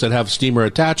boilers that have steamer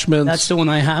attachments. That's the one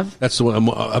I have. That's the one,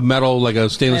 a metal, like a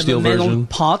stainless steel version. Metal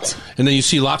pot. And then you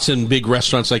see lots in big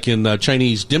restaurants, like in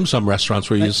Chinese dim sum restaurants,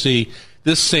 where you see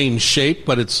this same shape,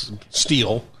 but it's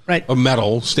steel, or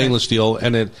metal, stainless steel,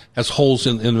 and it has holes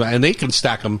in, and they can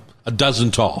stack them a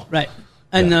dozen tall. Right.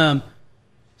 And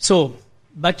so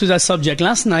back to that subject.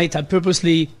 Last night I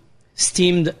purposely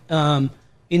steamed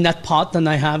in that pot, and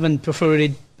I have and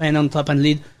perforated pan on top and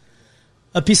lid,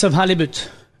 a piece of halibut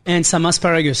and some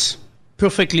asparagus.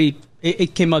 Perfectly,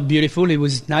 it came out beautiful. It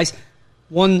was nice.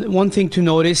 One thing to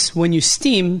notice, when you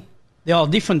steam, there are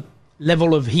different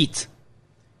level of heat.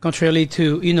 Contrarily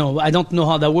to, I don't know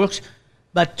how that works,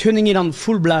 but turning it on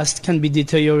full blast can be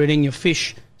deteriorating your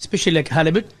fish, especially like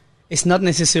halibut. It's not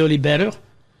necessarily better.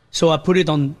 So I put it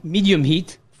on medium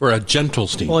heat. For a gentle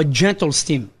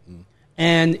steam.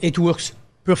 And it works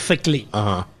perfectly.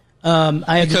 Uh-huh.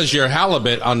 Because your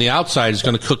halibut on the outside is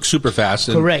going to cook super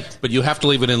fast. Correct. But you have to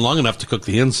leave it in long enough to cook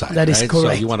the inside. That is correct.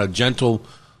 So you want a gentle,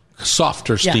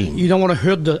 softer steam. You don't want to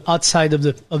hurt the outside of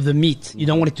the meat. You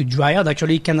don't want it to dry out.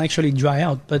 Actually, it can actually dry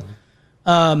out. But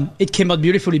it came out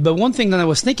beautifully. But one thing that I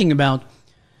was thinking about,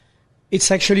 it's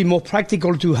actually more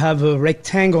practical to have a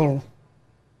rectangle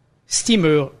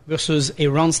steamer versus a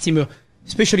round steamer,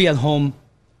 especially at home,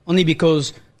 only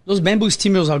because those bamboo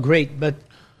steamers are great, but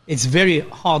it's very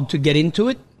hard to get into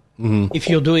it if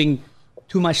you're doing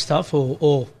too much stuff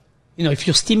or if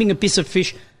you're steaming a piece of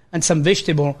fish and some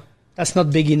vegetable, that's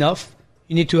not big enough.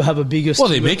 You need to have a bigger steamer.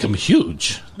 Well, they make them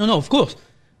huge. No, of course.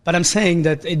 But I'm saying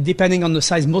that depending on the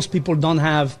size, most people don't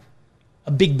have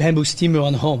a big bamboo steamer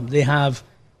on home. They have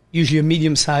usually a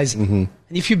medium size. And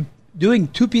if you're doing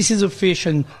 2 pieces of fish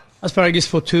and asparagus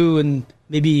for 2 and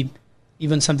maybe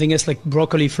even something else like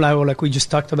broccoli flower, like we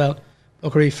just talked about,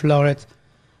 broccoli floret,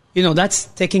 that's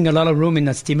taking a lot of room in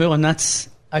that steamer, and that's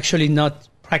actually not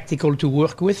practical to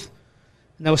work with.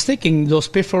 And I was thinking those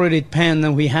perforated pan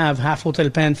that we have, half hotel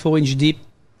pan, 4-inch deep,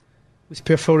 with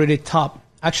perforated top,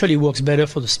 actually works better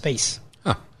for the space.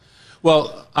 Huh.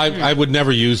 Well, I would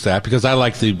never use that because I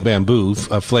like the bamboo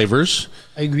flavors.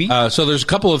 I agree. So there's a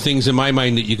couple of things in my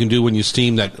mind that you can do when you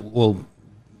steam that will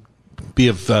be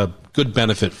of good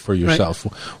benefit for yourself.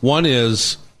 Right. One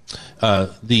is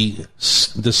the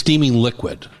steaming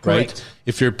liquid, right? Correct.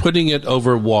 If you're putting it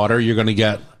over water, you're going to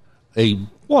get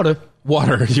water.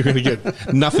 You're going to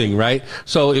get nothing, right?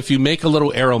 So if you make a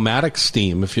little aromatic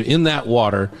steam, if you're in that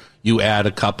water, you add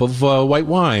a cup of white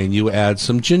wine, you add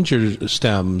some ginger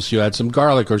stems, you add some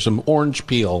garlic or some orange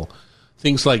peel,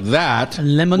 things like that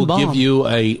will give you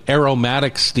a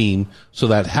aromatic steam. So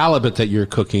that halibut that you're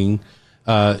cooking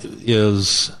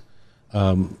is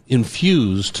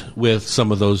infused with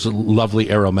some of those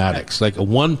lovely aromatics, like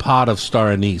 1 pot of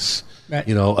star anise,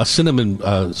 a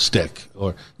cinnamon stick,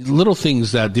 or little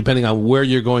things that, depending on where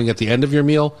you're going at the end of your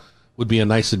meal, would be a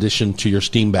nice addition to your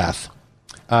steam bath.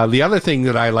 The other thing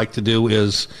that I like to do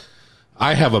is,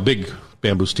 I have a big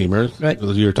bamboo steamer, that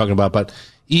you were talking about, but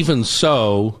even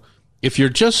so, if you're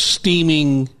just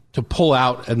steaming to pull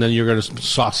out and then you're going to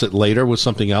sauce it later with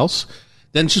something else,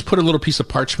 then just put a little piece of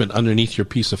parchment underneath your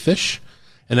piece of fish,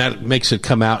 and that makes it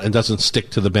come out and doesn't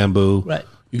stick to the bamboo. Right.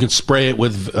 You can spray it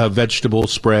with vegetable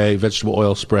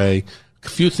oil spray, a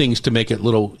few things to make it a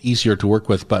little easier to work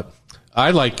with. But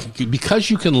I like, because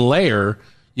you can layer,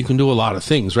 you can do a lot of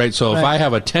things, right? So if I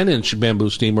have a 10-inch bamboo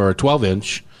steamer or a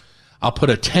 12-inch, I'll put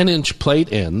a 10-inch plate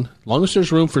in, as long as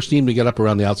there's room for steam to get up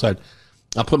around the outside.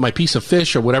 I'll put my piece of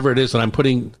fish or whatever it is that I'm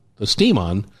putting the steam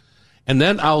on, and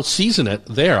then I'll season it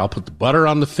there. I'll put the butter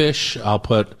on the fish.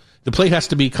 The plate has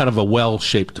to be kind of a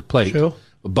well-shaped plate. Sure.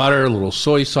 Butter, a little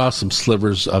soy sauce, some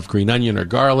slivers of green onion or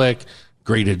garlic,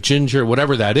 grated ginger,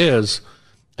 whatever that is.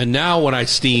 And now when I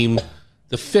steam,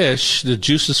 the fish, the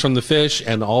juices from the fish,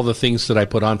 and all the things that I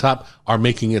put on top are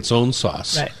making its own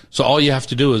sauce. Right. So all you have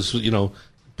to do is,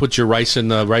 put your rice in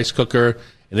the rice cooker,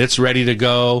 and it's ready to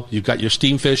go. You've got your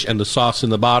steamed fish and the sauce in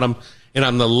the bottom. And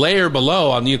on the layer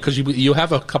below, because you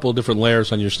have a couple of different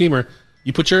layers on your steamer,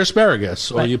 you put your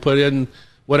asparagus, or you put in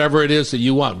whatever it is that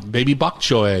you want, baby bok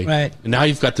choy. Right. And now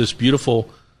you've got this beautiful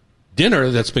dinner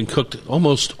that's been cooked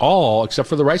almost all, except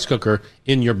for the rice cooker,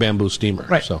 in your bamboo steamer.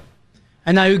 Right. So.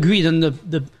 And I agree.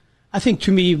 And I think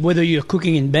to me, whether you're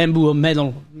cooking in bamboo or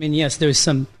metal, I mean, yes, there's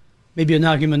maybe an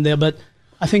argument there, but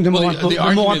I think the more important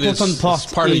part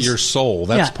is part of your soul.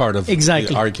 That's part of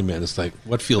exactly. the argument. It's like,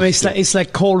 what feels good? It's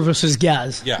like coal versus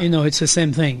gas. Yeah. It's the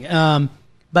same thing.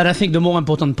 But I think the more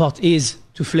important part is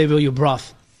to flavor your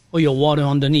broth or your water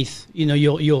underneath,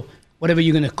 your whatever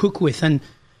you're going to cook with. And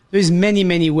there's many,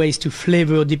 many ways to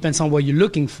flavor, depends on what you're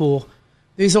looking for.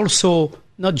 There's also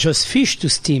not just fish to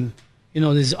steam.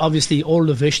 There's obviously all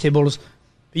the vegetables.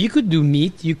 But you could do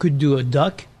meat. You could do a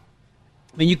duck.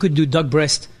 You could do duck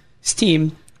breast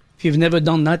steamed. If you've never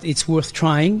done that, it's worth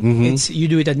trying. Mm-hmm. You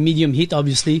do it at medium heat,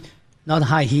 obviously, not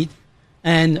high heat.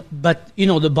 But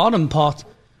the bottom part,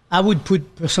 I would put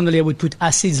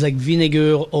acids like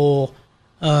vinegar or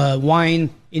wine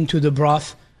into the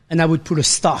broth, and I would put a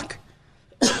stock.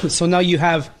 So now you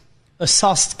have a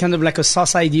sauce, kind of like a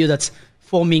sauce idea that's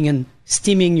forming and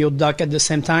steaming your duck at the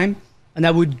same time. And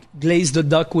I would glaze the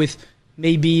duck with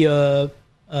maybe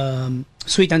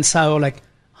sweet and sour, like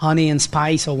honey and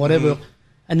spice or whatever,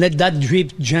 and let that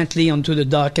drip gently onto the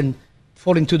duck and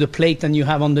fall into the plate and you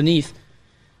have underneath.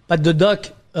 But the duck,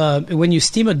 when you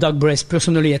steam a duck breast,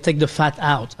 personally, I take the fat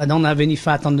out. I don't have any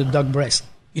fat on the duck breast.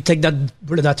 You take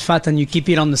that fat and you keep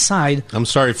it on the side. I'm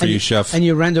sorry for you, chef. And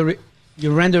you render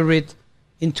it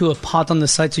into a pot on the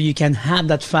side so you can have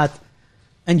that fat,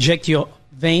 inject your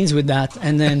veins with that,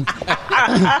 and then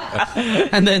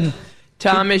and then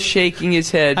Tom is shaking his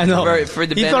head. I know. For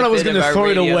the he thought I was going to throw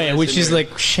it away, which is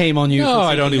like shame on you. No,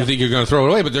 I don't even think you're going to throw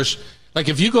it away. But there's like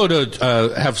if you go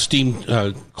to have steamed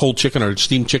cold chicken or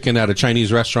steamed chicken at a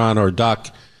Chinese restaurant or duck,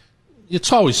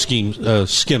 it's always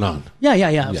skin on.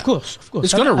 Yeah. Of course.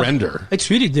 It's going to render. It's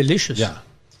really delicious. Yeah.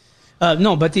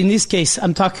 No, but in this case,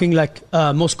 I'm talking like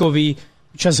Muscovy,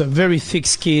 which has a very thick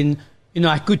skin.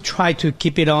 I could try to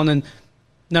keep it on, and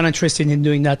not interested in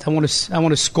doing that. I want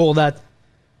to score that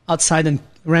outside and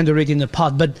render it in the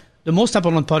pot. But the most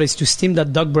important part is to steam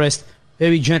that duck breast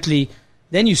very gently.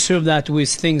 Then you serve that with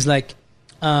things like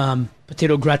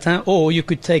potato gratin, or you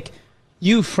could take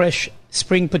fresh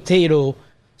spring potato,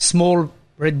 small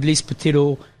red bliss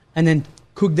potato, and then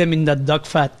cook them in that duck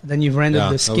fat. Then you've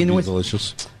rendered the skin that would be with.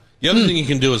 Delicious. The other thing you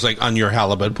can do is like on your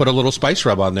halibut, put a little spice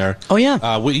rub on there. Oh yeah.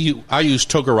 I use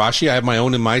togarashi. I have my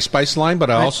own in my spice line, but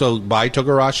I also buy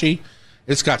togarashi.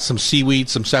 It's got some seaweed,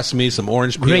 some sesame, some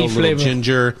orange peel, a little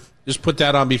ginger. Just put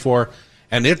that on before,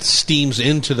 and it steams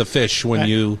into the fish when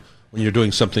you're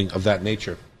doing something of that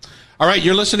nature. All right,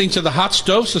 you're listening to the Hot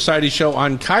Stove Society show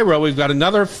on KIRO. We've got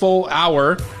another full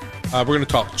hour. We're going to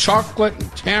talk chocolate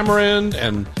and tamarind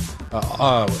and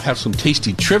have some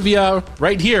tasty trivia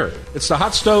right here. It's the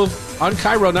Hot Stove on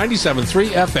KIRO 97.3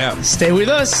 FM. Stay with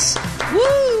us.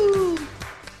 Woo!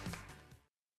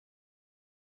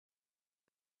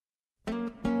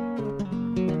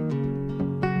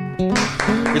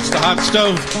 It's the Hot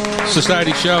Stove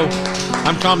Society show.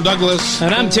 I'm Tom Douglas.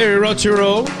 And I'm Terry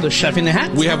Roturo, the chef in the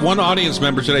hat. We have one audience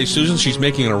member today, Susan. She's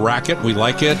making a racket. We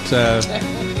like it.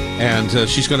 And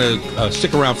she's going to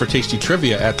stick around for tasty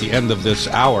trivia at the end of this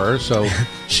hour. So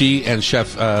she and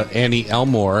Chef Annie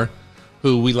Elmore,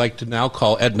 who we like to now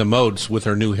call Edna Modes with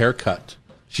her new haircut.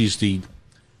 She's the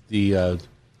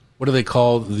what do they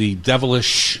call the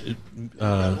devilish?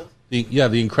 The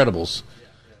Incredibles.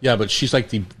 Yeah, but she's like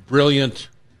the brilliant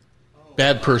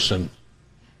bad person.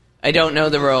 I don't know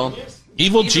the role.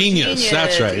 Evil genius.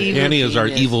 That's right. Annie is our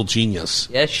evil genius.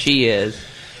 Yes, she is.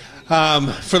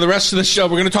 For the rest of the show,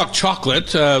 we're going to talk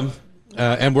chocolate,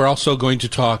 and we're also going to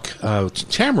talk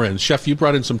tamarind. Chef, you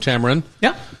brought in some tamarind.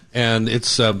 Yeah. And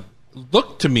it's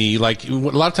looked to me like a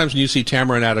lot of times when you see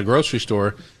tamarind at a grocery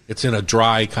store, it's in a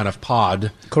dry kind of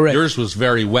pod. Correct. Yours was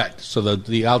very wet, so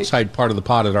the outside part of the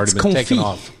pod had already been taken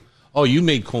off. Oh, you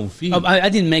made confit. Oh, I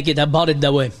didn't make it. I bought it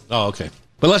that way. Oh, okay.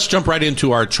 But let's jump right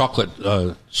into our chocolate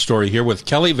story here with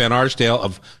Kelly Van Arsdale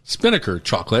of Spinnaker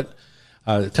Chocolate.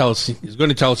 He's going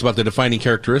to tell us about the defining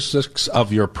characteristics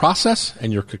of your process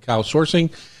and your cacao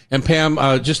sourcing. And Pam,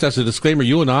 just as a disclaimer,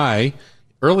 you and I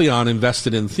early on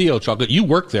invested in Theo Chocolate. You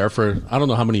worked there for, I don't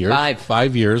know how many years.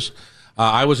 5 years.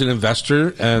 I was an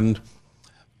investor and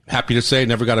happy to say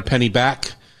never got a penny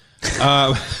back.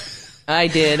 I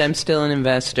did. I'm still an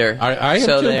investor. I am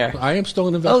so too. there. I am still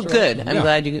an investor. Oh, good. I'm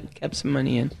glad you kept some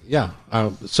money in. Yeah.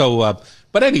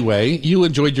 But anyway, you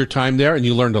enjoyed your time there, and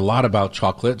you learned a lot about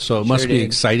chocolate. So it must be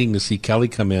exciting to see Kelly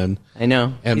come in. I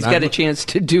know. And he's got a chance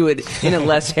to do it in a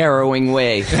less harrowing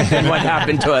way than what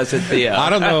happened to us at Theo. I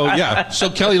don't know. Yeah. So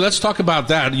Kelly, let's talk about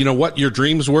that. You know, what your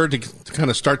dreams were to kind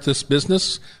of start this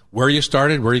business, where you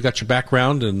started, where you got your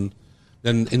background, and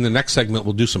then in the next segment,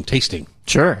 we'll do some tasting.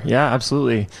 Sure. Yeah,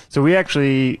 absolutely. So we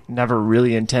actually never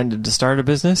really intended to start a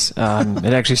business. It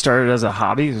actually started as a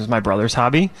hobby. It was my brother's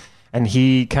hobby. And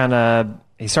he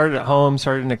started at home,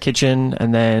 started in a kitchen,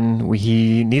 and then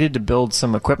he needed to build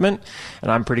some equipment.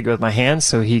 And I'm pretty good with my hands,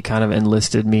 so he kind of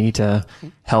enlisted me to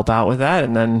help out with that.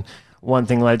 And then one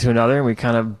thing led to another, and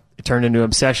it turned into an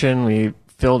obsession. We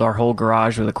filled our whole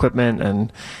garage with equipment,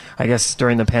 and I guess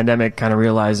during the pandemic kind of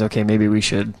realized, okay, maybe we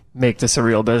should make this a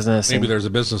real business. Maybe there's a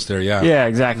business there, yeah. Yeah,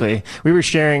 exactly. We were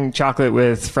sharing chocolate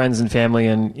with friends and family,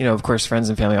 and, you know, of course, friends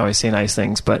and family always say nice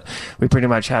things, but we pretty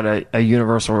much had a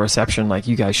universal reception, like,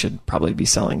 you guys should probably be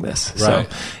selling this. Right.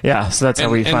 So that's how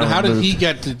we finally And how did moved. he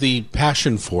get the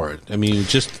passion for it? I mean,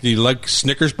 did he like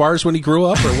Snickers bars when he grew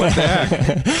up, or what the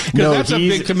heck? Because that's a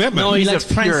big commitment. No, he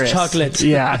likes French chocolate.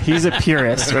 Yeah, he's a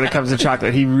purist when it comes to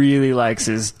chocolate. He really likes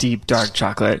his deep, dark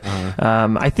chocolate.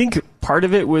 I think part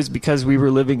of it was because we were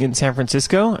living in San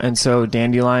Francisco, and so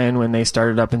Dandelion, when they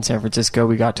started up in San Francisco,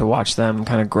 we got to watch them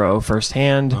kind of grow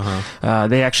firsthand.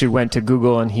 They actually went to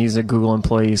Google, and he's a Google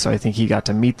employee, so I think he got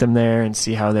to meet them there and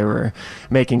see how they were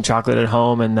making chocolate at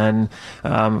home. And then,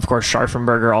 of course,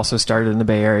 Scharfenberger also started in the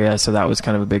Bay Area, so that was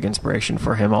kind of a big inspiration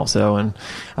for him also. And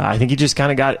I think he just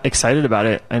kind of got excited about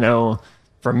it. I know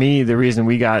for me, the reason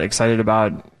we got excited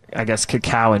about, I guess,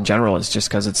 cacao in general is just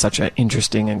because it's such an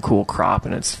interesting and cool crop,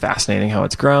 and it's fascinating how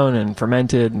it's grown and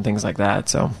fermented and things like that.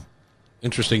 So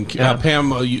interesting. Yeah.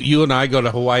 Pam, you and I go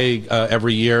to Hawaii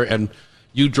every year, and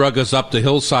you drug us up the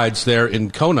hillsides there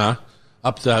in Kona,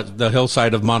 up the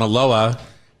hillside of Mauna Loa,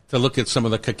 to look at some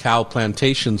of the cacao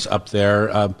plantations up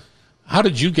there. How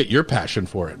did you get your passion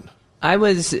for it? I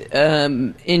was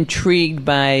intrigued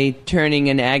by turning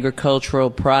an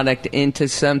agricultural product into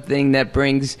something that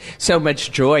brings so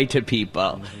much joy to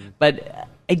people. But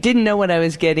I didn't know what I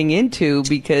was getting into,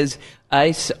 because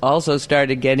I also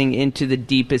started getting into the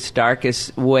deepest,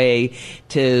 darkest way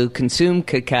to consume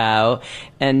cacao,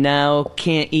 and now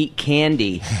can't eat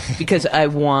candy because I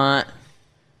want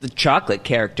the chocolate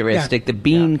characteristic, the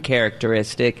bean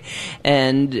characteristic.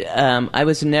 And I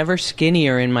was never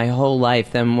skinnier in my whole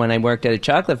life than when I worked at a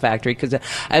chocolate factory, because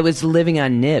I was living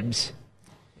on nibs.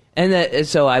 And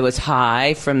so I was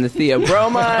high from the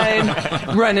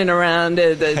theobromine, running around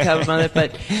at the top of my lip.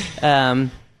 But I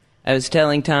was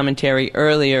telling Tom and Terry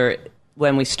earlier,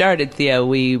 when we started Theo,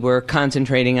 we were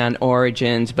concentrating on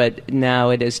origins, but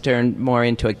now it has turned more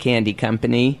into a candy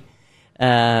company.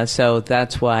 So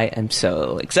that's why I'm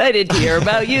so excited to hear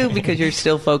about you, because you're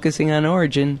still focusing on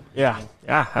origin. Yeah,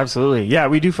 absolutely. Yeah,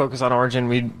 we do focus on origin.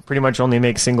 We pretty much only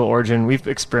make single origin. We've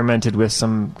experimented with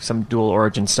some dual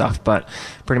origin stuff, but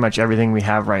pretty much everything we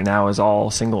have right now is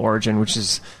all single origin, which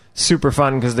is super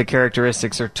fun because the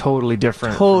characteristics are totally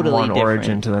different from one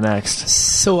origin to the next.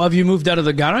 So have you moved out of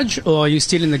the garage, or are you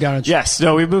still in the garage? Yes.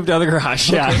 No, we moved out of the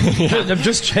garage. Okay. Yeah. I'm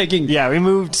just checking. Yeah, we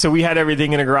moved. So we had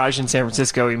everything in a garage in San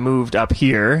Francisco. We moved up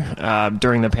here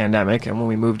during the pandemic, and when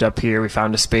we moved up here, we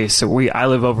found a space. So I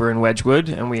live over in Wedgwood,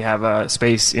 and we have a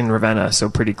space in Ravenna, so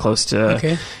pretty close to.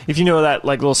 Okay. If you know that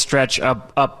like little stretch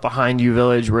up behind U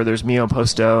Village where there's Mio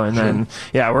Posto, and then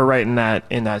we're right in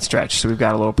that stretch. So we've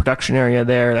got a little production area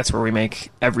there. That's where we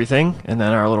make everything, and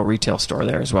then our little retail store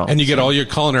there as well. And you get all your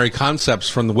culinary concepts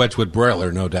from the Wedgwood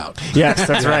Broiler, no doubt. Yes,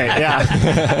 that's right.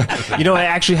 Yeah. You know, I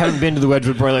actually haven't been to the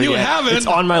Wedgwood Broiler You yet. haven't? It's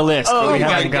on my list, but we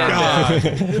haven't gone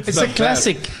there. It's a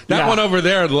classic. That one over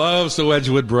there loves the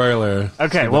Wedgwood Broiler.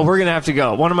 Okay, well, we're going to have to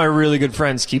go. One of my really good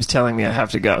friends keeps telling me I have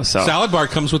to go. So Salad bar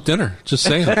comes with dinner. Just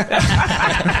saying.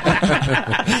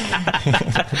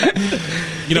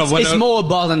 You know, it's more a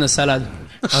bar than a salad.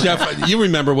 Chef, you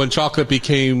remember when chocolate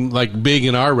became like big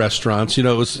in our restaurants? You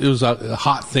know, it was a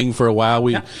hot thing for a while.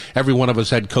 Every one of us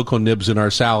had cocoa nibs in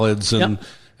our salads and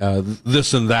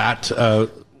this and that. Where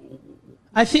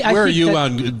are you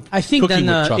on? I think cooking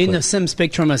with chocolate? In the same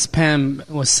spectrum as Pam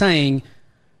was saying,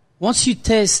 once you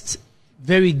taste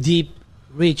very deep,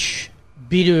 rich,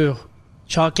 bitter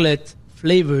chocolate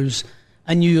flavors,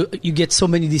 and you get so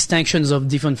many distinctions of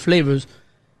different flavors,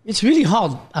 it's really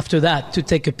hard after that to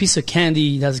take a piece of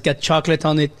candy that's got chocolate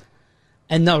on it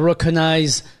and not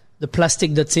recognize the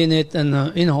plastic that's in it, and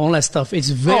all that stuff. It's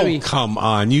very. Oh, come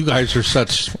on! You guys are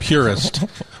such purists.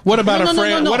 What about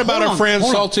a Fran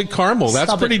salted caramel?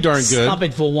 That's pretty darn good. Stop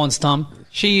it for once, Tom.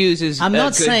 She uses a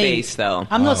good base, though.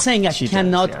 I'm not saying I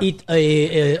cannot eat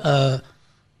a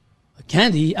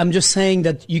candy. I'm just saying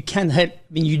that you can help. I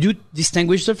mean, you do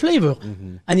distinguish the flavor,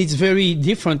 and it's very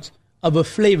different of a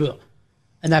flavor.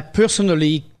 And I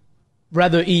personally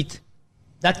rather eat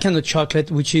that kind of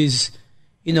chocolate, which is,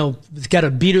 it's got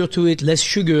a bitter to it, less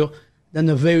sugar, than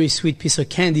a very sweet piece of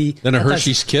candy. Than a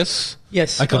Hershey's Kiss?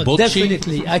 Yes, like a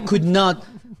definitely. I could not.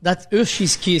 That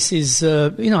Hershey's Kiss is,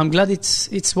 I'm glad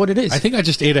it's what it is. I think I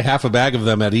just ate a half a bag of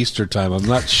them at Easter time. I'm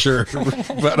not sure,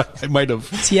 but I might have.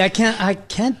 See, I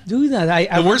can't do that.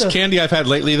 The worst candy I've had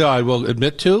lately, though, I will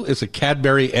admit to, is a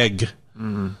Cadbury egg.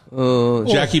 Oh,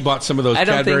 Jackie bought some of those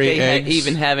Cadbury eggs. I don't think they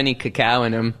even have any cacao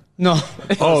in them. No.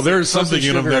 Oh, there's something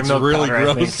in them that's really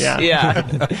gross.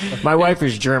 Yeah. My wife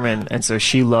is German, and so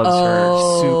she loves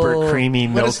her super creamy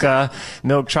milk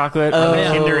chocolate on the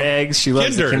Kinder eggs. She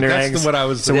loves the Kinder eggs. That's what I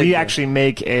was. So we actually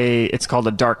make it's called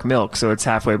a dark milk. So it's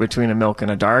halfway between a milk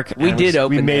and a dark. We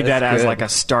made that as like a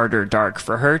starter dark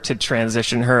for her to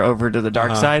transition her over to the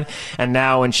dark side. And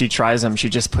now when she tries them, she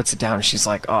just puts it down and she's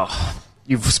like, oh.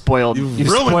 You've spoiled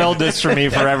this for me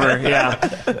forever. Yeah.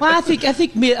 Well,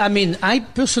 I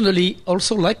personally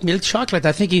also like milk chocolate.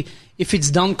 I think if it's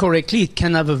done correctly, it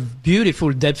can have a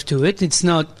beautiful depth to it. It's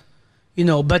not,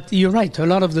 but you're right. A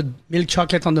lot of the milk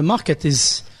chocolate on the market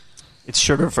it's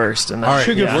sugar first. And all right,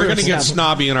 we're going to get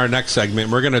snobby in our next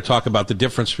segment. We're going to talk about the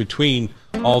difference between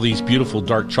all these beautiful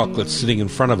dark chocolates sitting in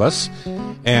front of us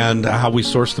and how we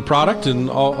source the product and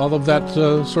all of that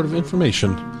sort of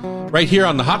information. Right here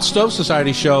on the Hot Stove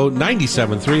Society Show,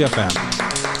 97.3 FM.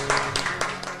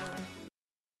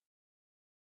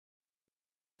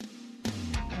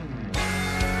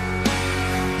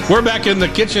 We're back in the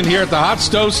kitchen here at the Hot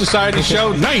Stove Society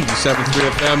Show, 97.3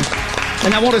 FM.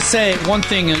 And I want to say one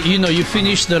thing. You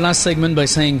finished the last segment by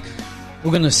saying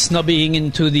we're going to snobbying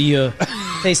into the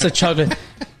taste of chocolate.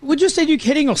 We're just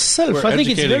educating ourselves. I think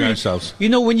it's very ourselves.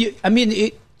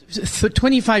 For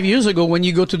 25 years ago, when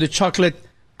you go to the chocolate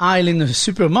aisle in the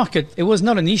supermarket, it was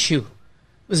not an issue.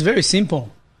 It was very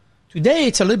simple. Today,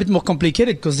 it's a little bit more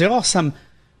complicated because there are some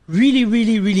really,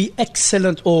 really, really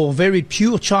excellent or very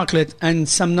pure chocolate and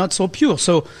some not so pure.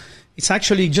 So it's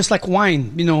actually just like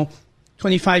wine.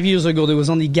 25 years ago, there was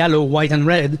only Gallo, white and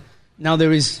red. Now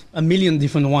there is a million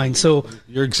different wines. So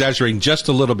you're exaggerating just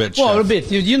a little bit, Chef. Well, a bit.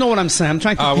 You know what I'm saying. I'm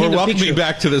trying to paint We're welcoming picture.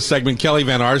 back to this segment Kelly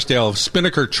Van Arsdale of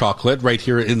Spinnaker Chocolate right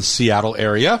here in Seattle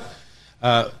area.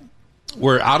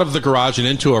 We're out of the garage and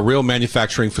into a real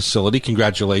manufacturing facility.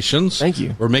 Congratulations. Thank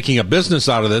you. We're making a business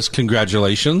out of this.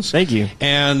 Congratulations. Thank you.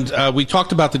 And we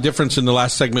talked about the difference in the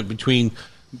last segment between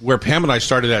where Pam and I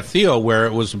started at Theo, where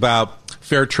it was about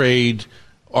fair trade,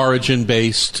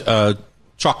 origin-based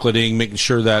chocolating, making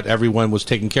sure that everyone was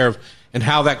taken care of, and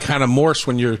how that kind of morphs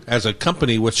when you're, as a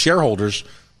company with shareholders,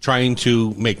 trying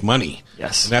to make money.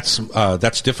 Yes. And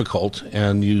that's difficult,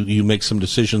 and you make some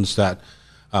decisions that...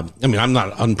 I'm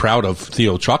not unproud of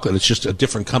Theo Chocolate. It's just a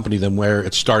different company than where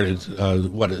it started.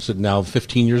 What is it now,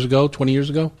 15 years ago, 20 years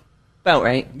ago? About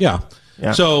right. Yeah.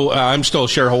 So I'm still a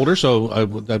shareholder, so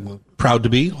I'm proud to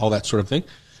be, all that sort of thing.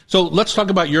 So let's talk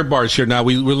about your bars here now.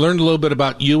 We learned a little bit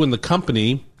about you and the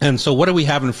company. And so what do we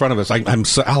have in front of us? I'm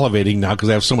salivating now because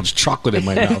I have so much chocolate in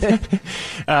my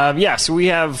mouth. So we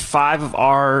have 5 of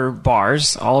our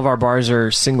bars. All of our bars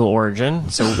are single origin.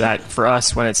 So that for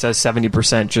us, when it says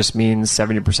 70%, just means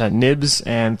 70% nibs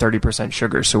and 30%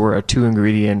 sugar. So we're a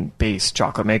 2-ingredient base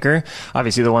chocolate maker.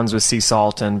 Obviously, the ones with sea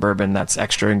salt and bourbon, that's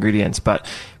extra ingredients. But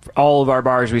for all of our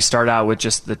bars, we start out with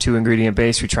just the 2-ingredient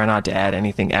base. We try not to add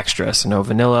anything extra. So no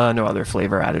vanilla, no other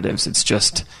flavor additives.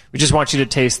 We just want you to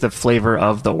taste the flavor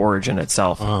of the origin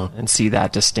itself and see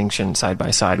that distinction side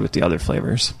by side with the other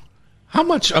flavors. How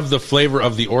much of the flavor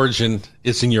of the origin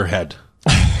is in your head?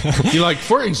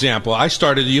 For example,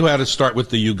 you had to start with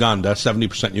the Uganda,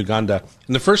 70% Uganda.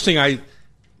 And the first thing I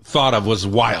thought of was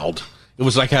wild. It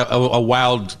was like a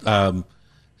wild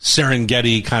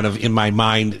Serengeti kind of in my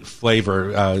mind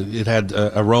flavor. It had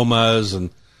aromas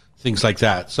and things like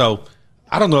that. So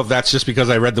I don't know if that's just because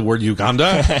I read the word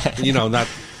Uganda.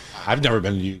 I've never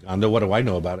been to Uganda. What do I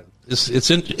know about it? It's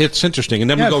interesting. And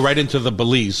then we go right into the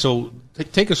Belize. So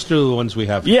take us through the ones we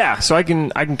have. Yeah, so I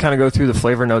can kind of go through the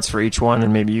flavor notes for each one,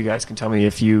 and maybe you guys can tell me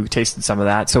if you tasted some of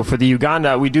that. So for the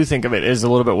Uganda, we do think of it as a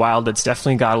little bit wild. It's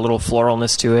definitely got a little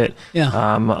floralness to it.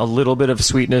 Yeah. A little bit of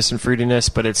sweetness and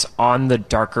fruitiness, but it's on the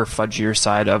darker, fudgier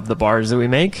side of the bars that we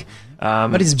make.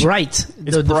 But it's bright.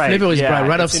 The flavor is bright.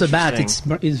 Right off the bat, it's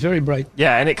very bright.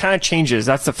 Yeah, and it kind of changes.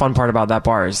 That's the fun part about that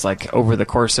bar is like over the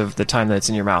course of the time that it's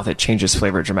in your mouth, it changes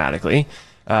flavor dramatically.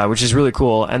 Which is really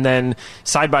cool. And then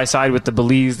side by side with the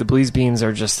Belize beans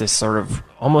are just this sort of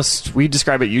almost, we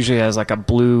describe it usually as like a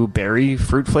blueberry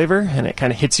fruit flavor, and it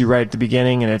kind of hits you right at the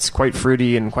beginning, and it's quite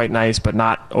fruity and quite nice, but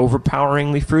not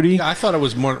overpoweringly fruity. Yeah, I thought it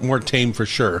was more tame for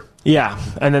sure. Yeah,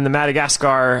 and then the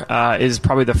Madagascar is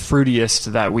probably the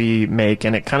fruitiest that we make,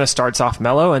 and it kind of starts off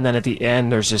mellow, and then at the end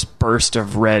there's this burst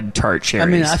of red tart cherries. I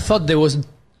mean, I thought there was,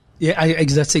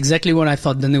 that's exactly what I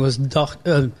thought. Then there was dark,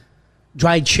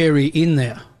 dried cherry in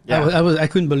there. Yeah. I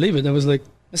couldn't believe it. I was like,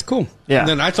 that's cool. Yeah. And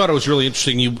then I thought it was really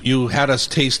interesting. You had us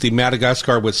taste the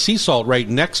Madagascar with sea salt right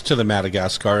next to the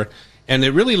Madagascar, and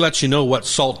it really lets you know what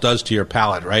salt does to your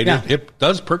palate, right? Yeah. It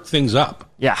does perk things up.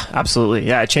 Yeah, absolutely.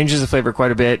 Yeah, it changes the flavor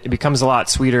quite a bit. It becomes a lot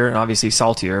sweeter and obviously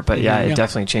saltier, but it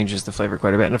definitely changes the flavor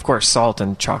quite a bit. And of course, salt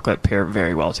and chocolate pair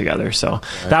very well together. So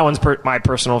that one's my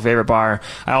personal favorite bar.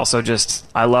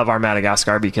 I love our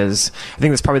Madagascar because I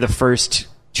think that's probably the first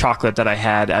chocolate that I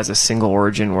had as a single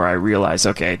origin where I realized,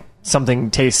 okay, something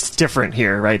tastes different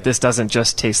here, right? This doesn't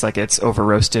just taste like it's over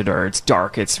roasted or it's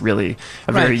dark. It's really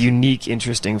a very unique,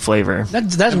 interesting flavor.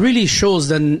 That really shows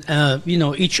that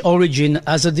each origin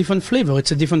has a different flavor.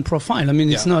 It's a different profile. I mean,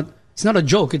 it's not a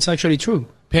joke. It's actually true.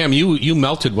 Pam, you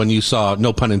melted when you saw,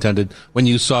 no pun intended, when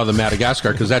you saw the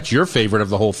Madagascar, because that's your favorite of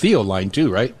the whole Theo line too,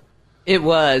 right? It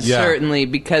was, certainly,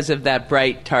 because of that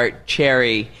bright tart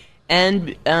cherry.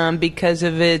 And because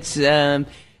of its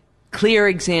clear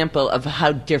example of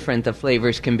how different the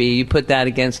flavors can be. You put that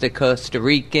against a Costa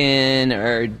Rican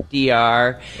or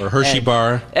DR. Or Hershey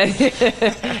bar. And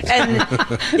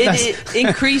it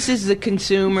increases the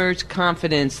consumer's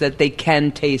confidence that they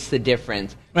can taste the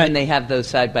difference when they have those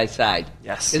side by side.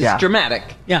 Yes. It's dramatic.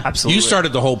 Yeah, absolutely. You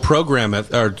started the whole program,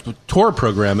 tour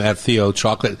program at Theo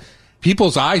Chocolate.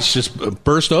 People's eyes just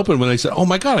burst open when they said, "Oh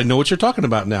my God, I know what you're talking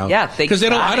about now." Yeah, because they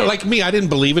don't. Like me, I didn't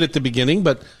believe it at the beginning,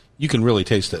 but you can really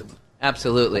taste it.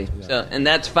 Absolutely. Yeah. So, and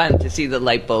that's fun to see the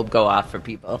light bulb go off for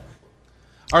people.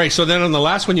 All right. So then on the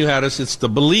last one you had us, it's the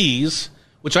Belize,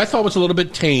 which I thought was a little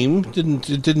bit tame. It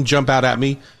didn't jump out at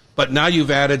me. But now you've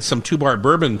added some 2 Bar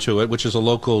bourbon to it, which is a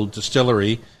local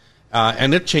distillery.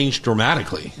 And it changed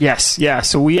dramatically. Yes, yeah.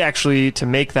 So we actually, to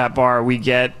make that bar, we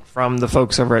get from the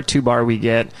folks over at 2 Bar, we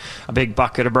get a big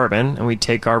bucket of bourbon, and we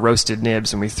take our roasted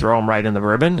nibs and we throw them right in the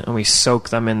bourbon, and we soak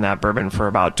them in that bourbon for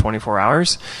about 24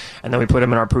 hours. And then we put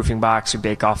them in our proofing box. We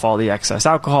bake off all the excess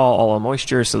alcohol, all the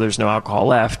moisture, so there's no alcohol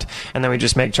left. And then we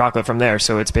just make chocolate from there.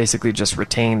 So it's basically just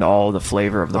retained all the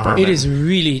flavor of the bourbon. It is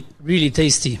really, really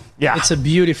tasty. Yeah. It's a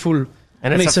beautiful...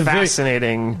 And it's a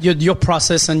fascinating... Your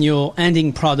process and your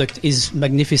ending product is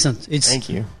magnificent. Thank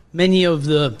you. Many of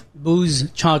the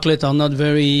booze chocolate are not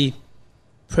very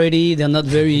pretty. They're not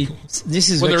very...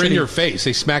 they're in your face.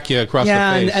 They smack you across the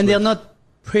face. Yeah, and they're not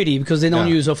pretty because they don't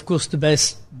use, of course, the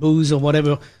best booze or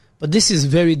whatever. But this is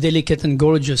very delicate and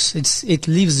gorgeous. It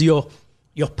leaves your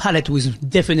palate with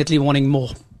definitely wanting more.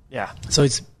 Yeah. So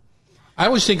it's... I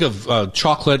always think of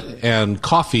chocolate and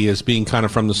coffee as being kind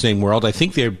of from the same world. I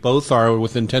think they both are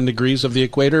within 10 degrees of the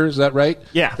equator. Is that right?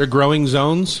 Yeah. They're growing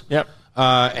zones. Yep.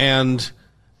 And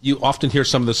you often hear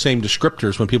some of the same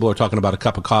descriptors when people are talking about a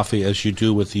cup of coffee as you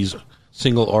do with these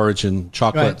single origin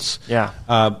chocolates. Right.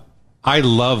 Yeah. I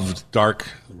love dark,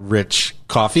 rich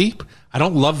coffee. I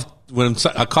don't love when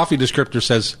a coffee descriptor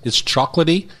says it's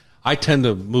chocolatey. I tend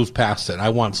to move past it. I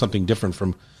want something different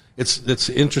from... It's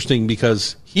interesting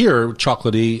because here,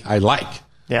 chocolatey, I like.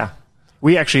 Yeah.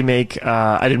 We actually make,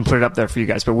 I didn't put it up there for you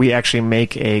guys, but we actually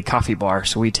make a coffee bar.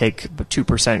 So we take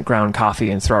 2% ground coffee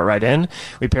and throw it right in.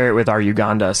 We pair it with our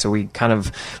Uganda. So we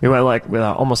went like with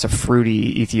almost a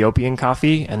fruity Ethiopian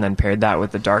coffee and then paired that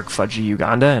with the dark fudgy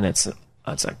Uganda. And it's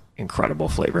an incredible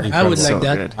flavor. I would like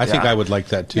that. Good. I think I would like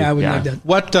that too. Yeah, I would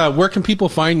like that. Where can people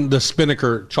find the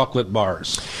Spinnaker chocolate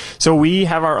bars? So we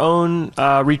have our own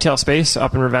retail space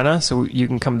up in Ravenna, so you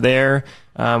can come there.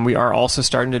 We are also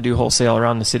starting to do wholesale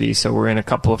around the city, so we're in a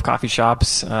couple of coffee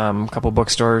shops, a couple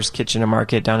bookstores, Kitchener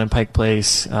Market down in Pike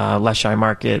Place, Leschi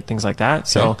Market, things like that.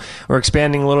 So we're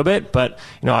expanding a little bit, but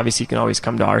obviously you can always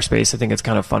come to our space. I think it's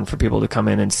kind of fun for people to come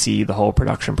in and see the whole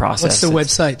production process.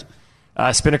 What's the website?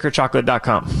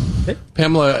 SpinnakerChocolate.com.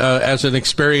 Pamela, as an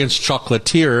experienced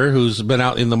chocolatier who's been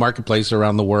out in the marketplace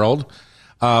around the world,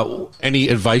 any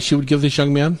advice you would give this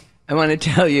young man? I want to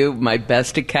tell you my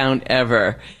best account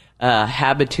ever.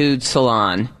 Habitude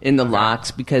Salon in the locks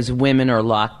because women are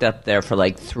locked up there for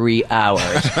like 3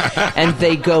 hours and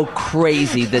they go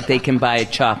crazy that they can buy a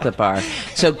chocolate bar.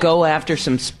 So go after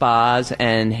some spas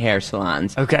and hair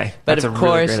salons. Okay. But that's of a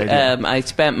course, really great idea. I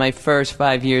spent my first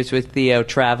 5 years with Theo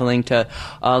traveling to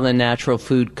all the natural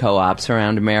food co-ops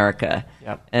around America.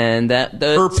 Yep. And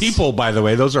her people, by the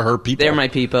way, those are her people. They're my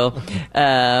people.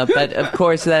 But of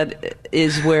course, that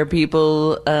is where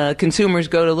consumers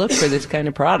go to look for this kind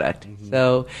of product.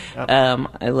 So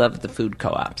I love the food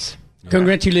co-ops.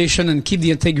 Congratulations and keep the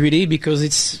integrity because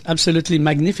it's absolutely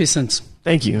magnificent.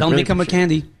 Thank you. Don't Really become a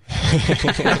candy.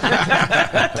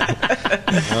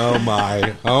 Oh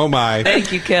my.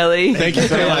 Thank you, Kelly. Thank you,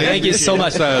 Kelly. Thank you so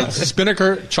much.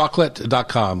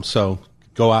 SpinnakerChocolate.com. So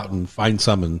go out and find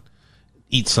some and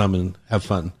eat some and have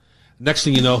fun. Next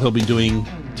thing you know, he'll be doing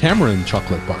tamarind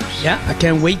chocolate bars. Yeah, I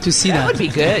can't wait to see that. That would be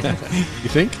good. You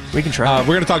think? We can try. We're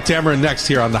going to talk tamarind next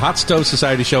here on the Hot Stove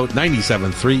Society Show,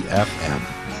 97.3 FM.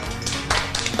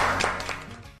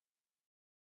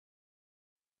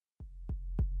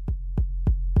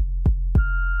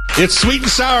 It's sweet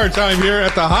and sour time here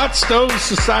at the Hot Stove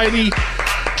Society,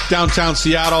 downtown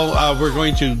Seattle. We're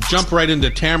going to jump right into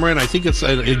tamarind. I think it's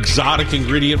an exotic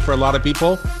ingredient for a lot of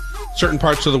people. Certain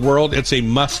parts of the world, it's a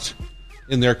must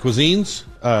in their cuisines,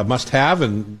 must have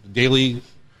and daily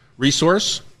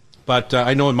resource. But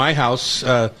I know in my house,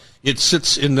 it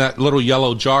sits in that little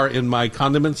yellow jar in my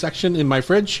condiment section in my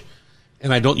fridge,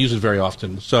 and I don't use it very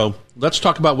often. So let's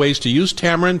talk about ways to use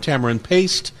tamarind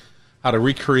paste, how to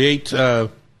recreate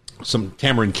some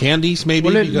tamarind candies, maybe.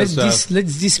 Well, let's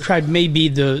describe maybe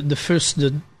the first.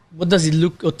 What does it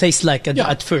look or taste like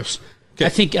at first?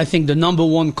 Okay. I think the number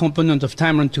one component of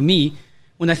tamarind to me,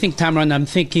 when I think tamarind, I'm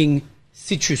thinking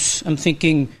citrus. I'm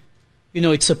thinking,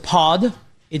 it's a pod.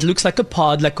 It looks like a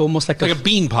pod, almost like a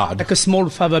bean pod, like a small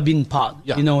fava bean pod.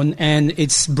 Yeah. And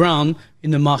it's brown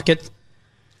in the market.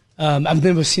 I've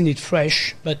never seen it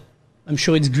fresh, but I'm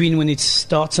sure it's green when it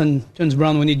starts and turns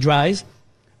brown when it dries.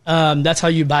 That's how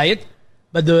you buy it.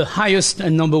 But the highest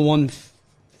and number one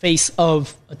face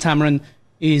of a tamarind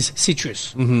is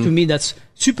citrus. Mm-hmm. To me, that's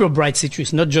super bright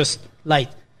citrus, not just light.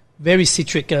 Very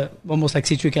citric, almost like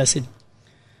citric acid.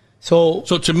 So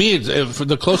to me, for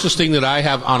the closest thing that I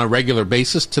have on a regular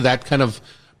basis to that kind of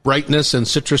brightness and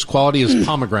citrus quality is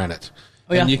pomegranate.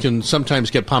 Oh, yeah. And you can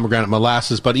sometimes get pomegranate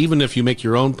molasses, but even if you make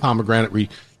your own pomegranate,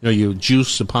 you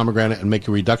juice the pomegranate and make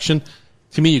a reduction,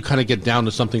 to me, you kind of get down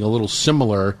to something a little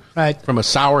similar from a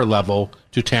sour level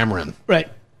to tamarind. Right.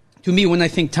 To me, when I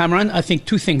think tamarind, I think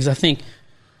two things. I think,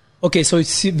 okay, so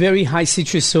it's very high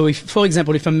citrus. So, for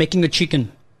example, if I'm making a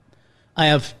chicken, I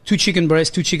have 2 chicken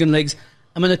breasts, 2 chicken legs.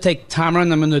 I'm going to take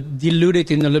tamarind. I'm going to dilute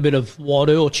it in a little bit of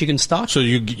water or chicken stock. So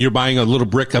you're buying a little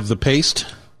brick of the paste?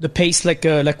 The paste like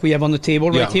we have on the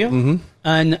table right here. Mm-hmm.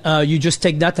 And you just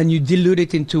take that and you dilute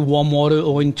it into warm water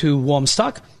or into warm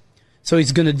stock. So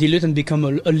it's going to dilute and become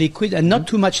a liquid, and not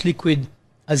too much liquid,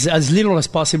 as little as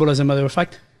possible, as a matter of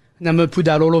fact. And I'm going to put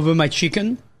that all over my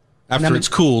chicken. After it's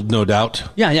cooled, no doubt.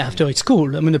 Yeah, after it's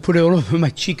cooled. I'm going to put it all over my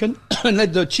chicken and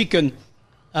let the chicken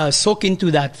soak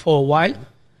into that for a while.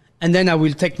 And then I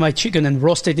will take my chicken and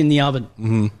roast it in the oven.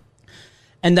 Mm-hmm.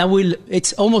 And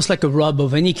it's almost like a rub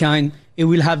of any kind. It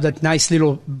will have that nice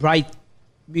little bright,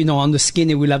 on the skin,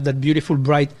 it will have that beautiful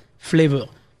bright flavor.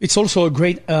 It's also a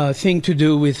great thing to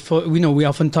do with, we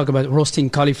often talk about roasting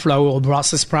cauliflower or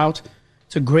Brussels sprout.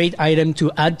 It's a great item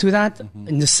to add to that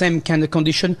in the same kind of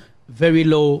condition. Very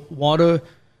low water,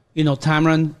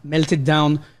 tamarind, melt it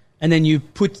down, and then you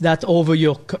put that over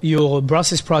your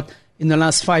Brussels sprout. In the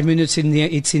last 5 minutes,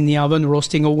 it's in the oven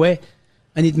roasting away,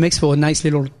 and it makes for a nice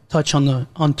little touch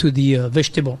onto the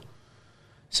vegetable.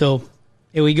 So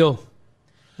here we go.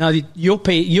 Now,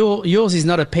 yours is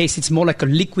not a paste. It's more like a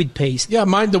liquid paste. Yeah,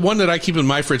 the one that I keep in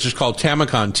my fridge is called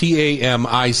Tamicon,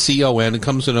 Tamicon. It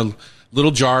comes in a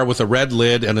little jar with a red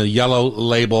lid and a yellow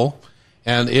label.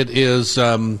 And it is,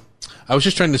 I was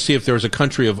just trying to see if there was a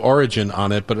country of origin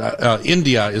on it, but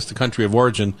India is the country of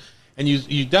origin. And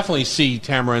you definitely see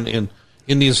tamarind in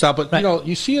Indian style, but right.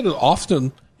 You see it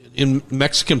often in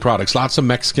Mexican products. Lots of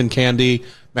Mexican candy,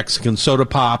 Mexican soda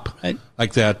pop, right.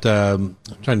 Like that. I'm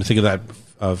trying to think of that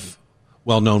of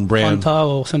well-known brand, Fanta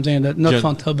or something like that. Not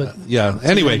Fanta, but yeah.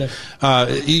 Anyway,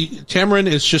 like tamarind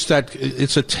is just that.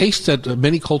 It's a taste that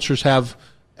many cultures have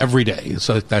every day. It's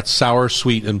like that sour,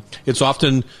 sweet, and it's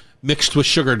often mixed with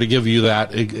sugar to give you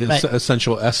that right.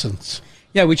 essential essence.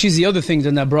 Yeah, which is the other thing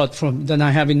that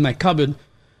I have in my cupboard.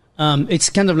 It's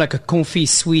kind of like a confit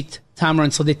sweet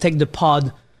tamarind. So they take the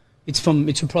pod. It's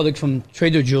a product from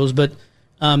Trader Joe's, but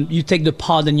you take the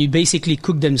pod and you basically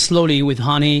cook them slowly with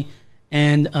honey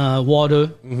and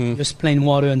water, just plain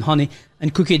water and honey,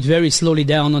 and cook it very slowly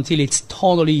down until it's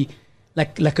totally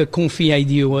like a confit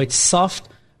idea, where it's soft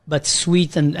but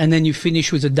sweet, and then you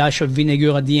finish with a dash of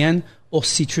vinegar at the end, or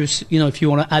citrus, if you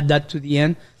want to add that to the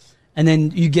end. And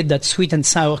then you get that sweet and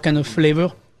sour kind of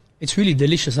flavor. It's really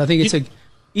delicious. I think it's an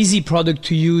easy product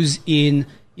to use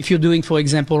if you're doing, for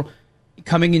example,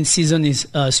 coming in season is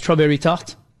strawberry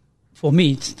tart. For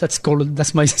me,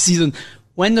 that's my season.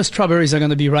 When the strawberries are going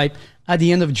to be ripe, at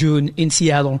the end of June in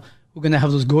Seattle, we're going to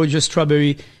have those gorgeous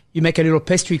strawberry. You make a little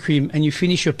pastry cream, and you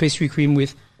finish your pastry cream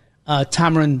with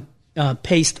tamarind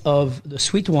paste of the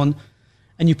sweet one,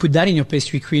 and you put that in your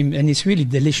pastry cream, and it's really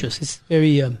delicious. It's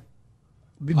very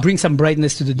bring some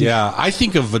brightness to the dish. Yeah, I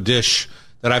think of a dish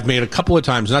that I've made a couple of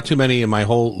times, not too many in my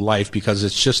whole life because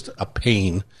it's just a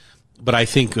pain. But I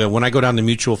think when I go down to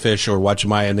Mutual Fish or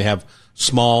Wajimaya and they have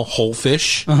small whole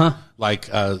fish,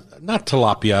 like not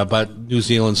tilapia, but New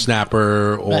Zealand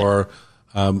snapper, or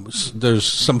there's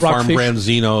some farm brand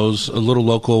Zenos, a little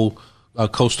local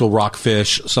coastal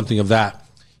rockfish, something of that.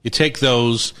 You take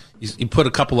those, you put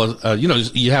a couple of,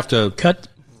 you have to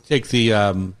take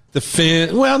the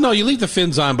fin. Well, no, you leave the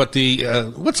fins on, but the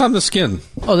what's on the skin?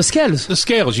 Oh, the scales. The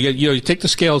scales. You take the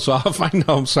scales off. I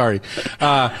know. I'm sorry.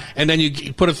 And then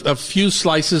you put a few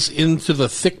slices into the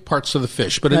thick parts of the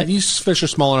fish. But these fish are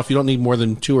small enough. You don't need more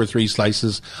than 2 or 3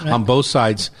 slices on both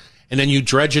sides. And then you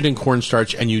dredge it in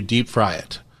cornstarch and you deep fry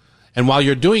it. And while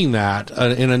you're doing that,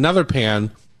 in another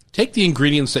pan, take the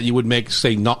ingredients that you would make,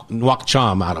 say, nuoc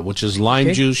cham out of, which is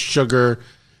lime juice, sugar.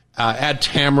 Add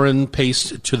tamarind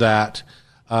paste to that.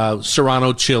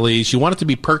 Serrano chilies. You want it to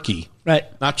be perky, right?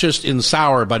 Not just in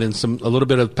sour, but in a little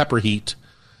bit of pepper heat.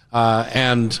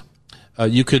 And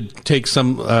you could take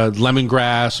some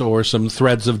lemongrass or some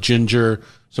threads of ginger,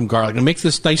 some garlic, and make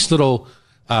this nice little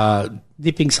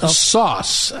dipping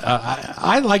sauce.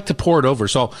 I like to pour it over,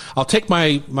 so I'll take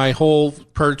my whole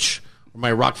perch, or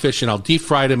my rockfish, and I'll deep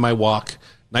fry it in my wok.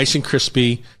 Nice and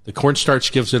crispy. The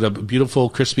cornstarch gives it a beautiful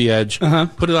crispy edge.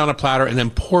 Put it on a platter and then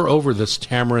pour over this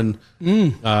tamarind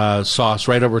sauce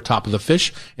right over top of the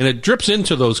fish. And it drips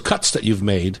into those cuts that you've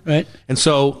made. Right. And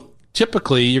so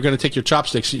typically you're going to take your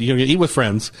chopsticks, you're going to eat with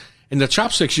friends. And the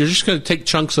chopsticks, you're just going to take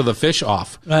chunks of the fish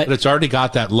off. Right. But it's already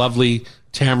got that lovely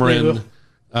tamarind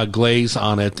glaze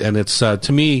on it. And it's,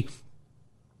 to me,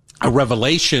 a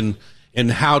revelation in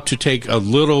how to take a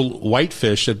little white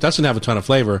fish that doesn't have a ton of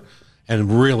flavor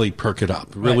and really perk it up,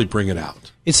 really bring it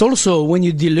out. It's also, when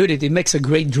you dilute it, it makes a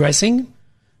great dressing.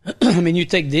 I mean, you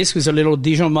take this with a little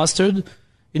Dijon mustard.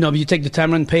 You take the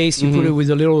tamarind paste, you put it with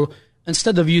a little,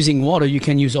 instead of using water, you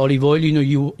can use olive oil.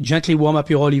 You gently warm up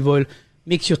your olive oil,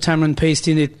 mix your tamarind paste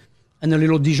in it, and a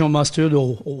little Dijon mustard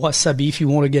or wasabi if you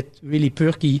want to get really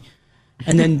perky.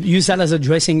 And then use that as a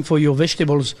dressing for your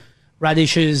vegetables,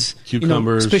 radishes,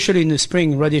 cucumbers. Especially in the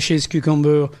spring, radishes,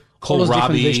 cucumber,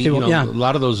 kohlrabi, a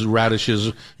lot of those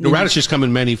radishes. Radishes come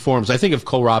in many forms. I think of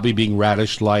kohlrabi being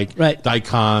radish-like,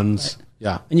 daikons. Right.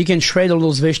 Yeah. And you can shred all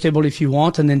those vegetables if you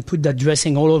want, and then put that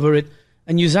dressing all over it,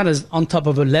 and use that as on top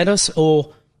of a lettuce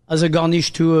or as a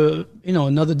garnish to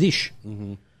another dish,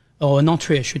 or an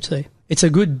entree, I should say. It's a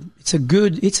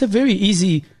very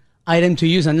easy item to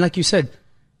use, and like you said,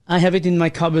 I have it in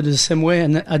my cupboard the same way,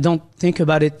 and I don't think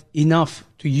about it enough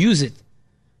to use it.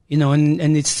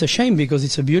 And it's a shame because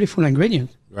it's a beautiful ingredient.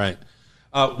 Right.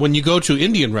 When you go to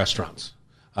Indian restaurants,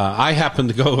 I happen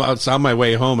to go on my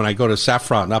way home, and I go to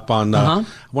Saffron up on, I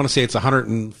want to say it's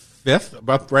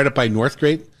 105th, right up by North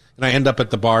Gate. And I end up at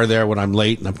the bar there when I'm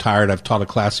late and I'm tired. I've taught a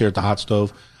class here at the Hot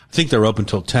Stove. I think they're open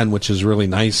till 10, which is really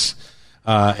nice.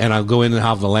 And I'll go in and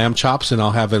have the lamb chops, and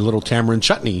I'll have a little tamarind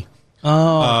chutney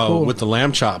cool. with the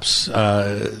lamb chops.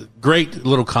 Great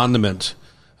little condiment.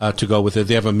 To go with it.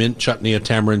 They have a mint chutney, a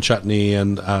tamarind chutney,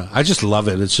 and I just love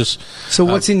it. It's just... So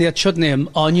what's in their chutney?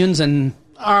 Onions and...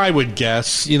 I would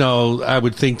guess. I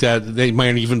would think that they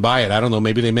might even buy it. I don't know.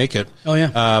 Maybe they make it. Oh,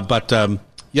 yeah. But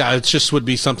it just would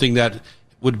be something that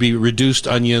would be reduced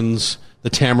onions,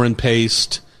 the tamarind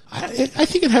paste. I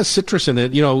think it has citrus in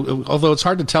it, although it's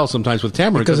hard to tell sometimes with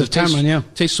tamarind. Because it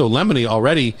tastes so lemony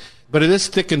already. But it is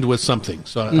thickened with something.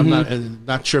 So I'm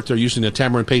not sure if they're using the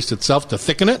tamarind paste itself to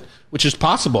thicken it, which is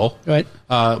possible. Right.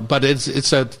 But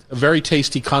it's a very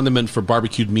tasty condiment for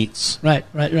barbecued meats. Right.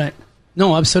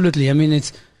 No, absolutely. I mean,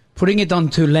 it's putting it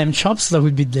onto lamb chops, that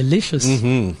would be delicious.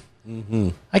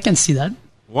 I can see that.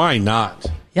 Why not?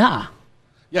 Yeah.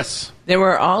 Yes. There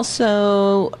were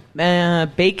also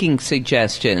baking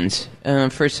suggestions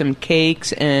for some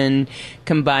cakes and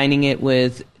combining it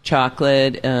with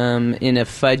chocolate in a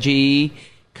fudgy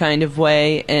kind of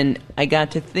way. And I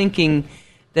got to thinking,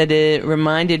 that it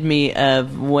reminded me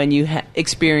of when you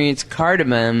experience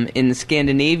cardamom in the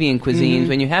Scandinavian cuisines.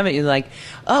 When you have it, you're like,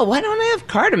 oh, why don't I have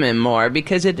cardamom more?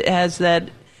 Because it has that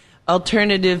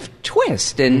alternative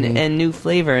twist and new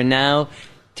flavor. And now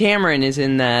tamarind is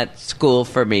in that school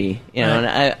for me. You know,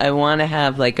 and I want to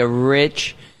have like a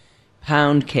rich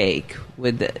pound cake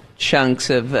with chunks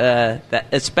of that,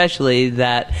 especially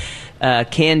that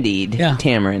candied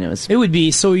tamarind. It would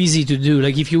be so easy to do.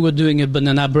 Like if you were doing a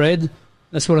banana bread,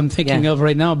 that's what I'm thinking of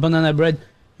right now. Banana bread,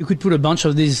 you could put a bunch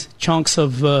of these chunks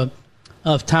of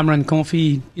tamarind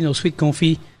confit, sweet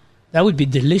confit. That would be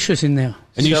delicious in there.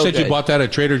 And you said you bought that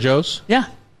at Trader Joe's? Yeah,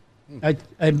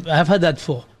 I've had that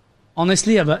for.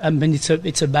 Honestly,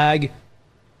 it's a bag.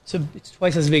 It's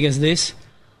twice as big as this.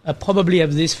 I probably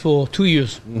have this for 2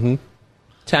 years. Mm-hmm.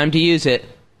 Time to use it.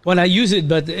 Well, I use it,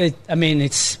 but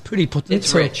it's pretty potent.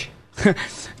 It's rich.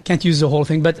 Can't use the whole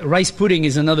thing. But rice pudding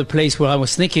is another place where I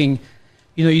was thinking,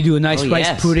 you do a nice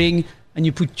rice pudding and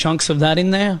you put chunks of that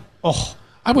in there. Oh,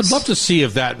 I would love to see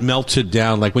if that melted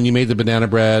down, like when you made the banana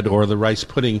bread or the rice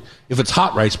pudding, if it's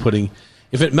hot rice pudding,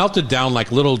 if it melted down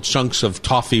like little chunks of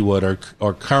toffee would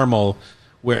or caramel.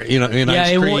 Where in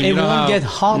ice cream, it won't get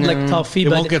hard like toffee. It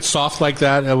won't get soft like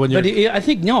that when you're. But I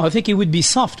think it would be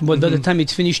soft by the time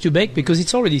it's finished to bake because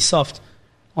it's already soft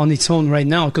on its own right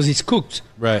now because it's cooked.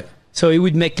 Right. So it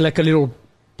would make like a little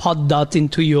pot dot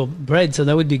into your bread. So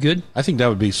that would be good. I think that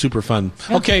would be super fun.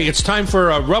 Yeah. Okay, it's time for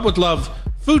Rub with Love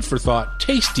Food for Thought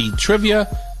Tasty Trivia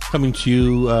coming to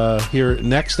you here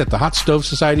next at the Hot Stove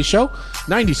Society Show,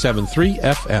 97.3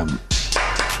 FM.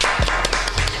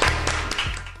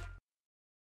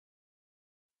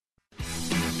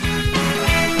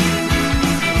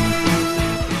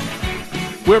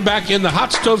 We're back in the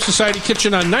Hot Stove Society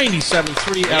kitchen on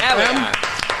 97.3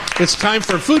 FM. It's time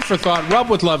for Food for Thought, Rub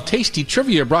with Love Tasty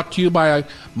Trivia, brought to you by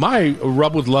my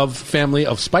Rub with Love family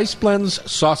of spice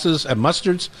blends, sauces, and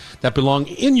mustards that belong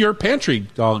in your pantry,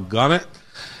 doggone it.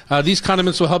 These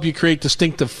condiments will help you create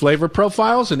distinctive flavor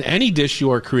profiles in any dish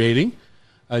you are creating.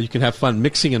 You can have fun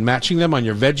mixing and matching them on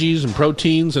your veggies and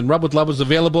proteins, and Rub with Love is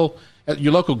available at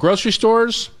your local grocery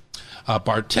stores,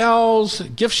 Bartell's,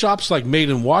 gift shops like Made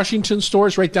in Washington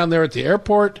stores right down there at the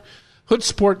airport, Hood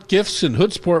Sport Gifts in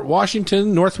Hood Sport,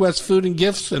 Washington, Northwest Food and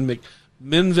Gifts in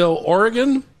McMinnville,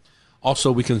 Oregon.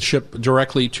 Also, we can ship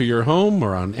directly to your home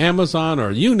or on Amazon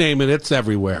or you name it, it's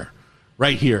everywhere.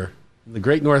 Right here in the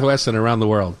Great Northwest and around the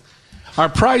world. Our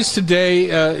prize today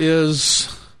is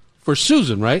for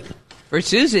Susan, right? For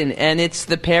Susan, and it's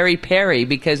the Peri Peri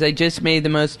because I just made the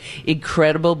most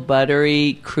incredible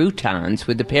buttery croutons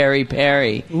with the Peri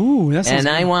Peri. Ooh, that's and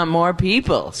I want more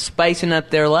people spicing up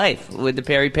their life with the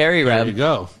Peri Peri rub. There you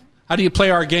go. How do you play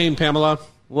our game, Pamela?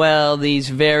 Well, these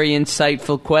very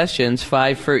insightful questions,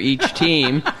 5 for each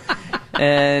team,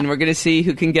 and we're going to see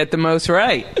who can get the most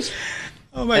right.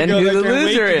 Oh my and God! Who the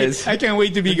loser is? I can't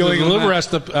wait to be going. The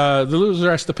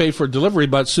loser has to pay for delivery,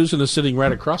 but Susan is sitting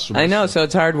right across from us. I know, so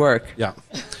it's hard work. Yeah.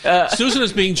 Susan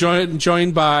is being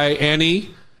joined by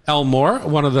Annie Elmore,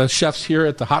 one of the chefs here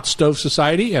at the Hot Stove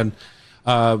Society, and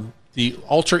the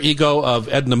alter ego of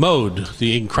Edna Mode,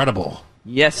 the incredible.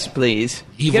 Yes, please.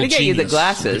 Evil Gotta get you the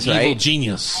glasses, right? Evil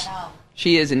genius.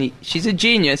 She is she's a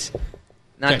genius,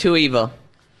 not too evil.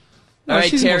 No, all right,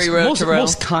 she's Terry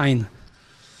most kind.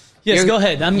 Yes, go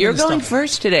ahead. You're going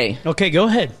first today. Okay, go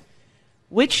ahead.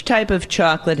 Which type of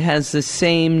chocolate has the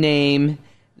same name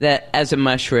as a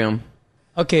mushroom?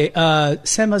 Okay,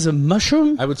 same as a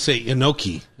mushroom? I would say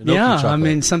enoki. Yeah, chocolate. I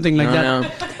mean, something like that. No.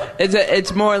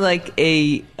 It's more like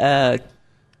a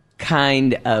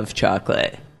kind of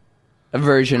chocolate. A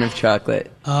version of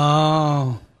chocolate.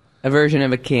 Oh. A version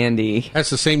of a candy.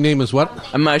 That's the same name as what?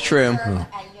 A mushroom. Oh.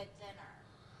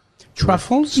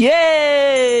 Truffles?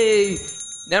 Yay!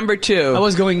 Number 2. I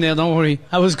was going there, don't worry.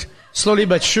 I was slowly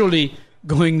but surely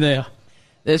going there.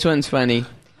 This one's funny.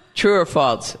 True or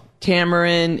false?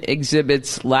 Tamarind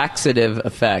exhibits laxative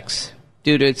effects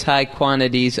due to its high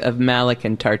quantities of malic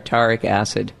and tartaric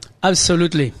acid.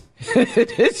 Absolutely.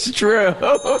 It's true.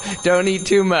 Don't eat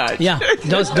too much. Yeah,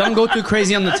 don't go too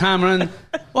crazy on the tamarind.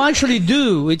 Well, actually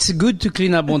do. It's good to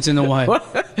clean up once in a while.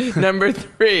 Number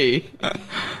 3.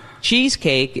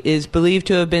 Cheesecake is believed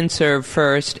to have been served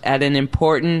first at an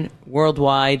important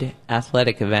worldwide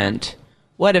athletic event.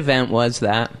 What event was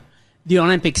that? The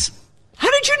Olympics. How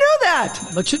did you know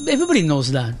that? But everybody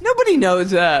knows that. Nobody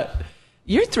knows that.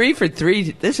 You're 3 for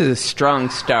 3. This is a strong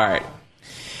start.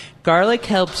 Garlic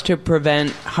helps to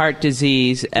prevent heart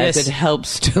disease as it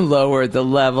helps to lower the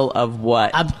level of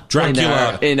what?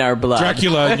 Dracula. In our blood.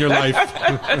 Dracula in your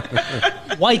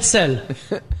life. White cell.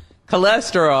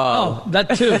 Cholesterol. Oh,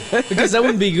 that too. Because that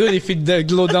wouldn't be good if it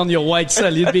glow down your white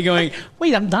cell. You'd be going,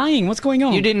 wait, I'm dying. What's going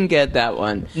on? You didn't get that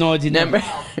one. No, I did not.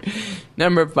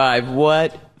 Number 5.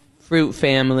 What fruit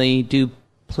family do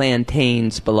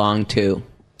plantains belong to?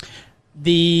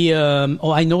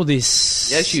 I know this.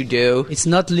 Yes, you do. It's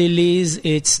not lilies.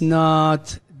 It's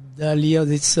not dahlia.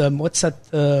 It's, what's that?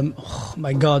 Oh,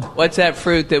 my God. What's that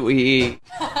fruit that we eat?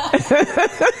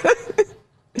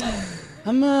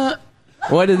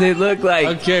 What do they look like?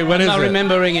 Okay, what is I'm not it?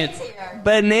 remembering it.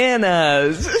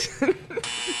 Bananas.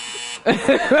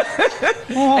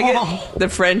 I guess the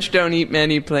French don't eat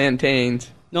many plantains.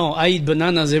 No, I eat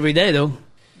bananas every day, though.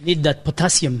 Need that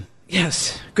potassium.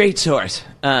 Yes, great source.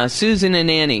 Susan and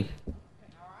Annie.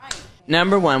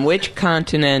 Number 1, which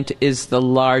continent is the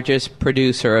largest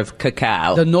producer of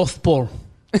cacao? The North Pole.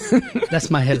 That's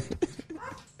my help.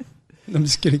 I'm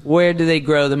just kidding. Where do they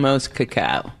grow the most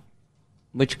cacao?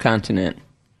 Which continent?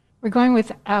 We're going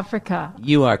with Africa.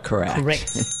 You are correct.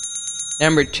 Correct.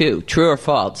 Number 2, true or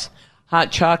false?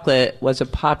 Hot chocolate was a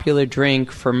popular drink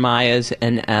for Mayas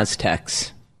and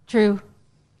Aztecs. True.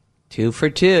 2 for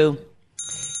 2.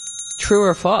 True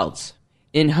or false?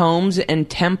 In homes and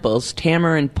temples,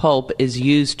 tamarind pulp is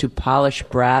used to polish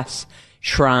brass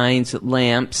shrines,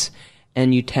 lamps,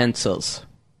 and utensils.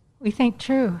 We think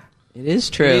true. It is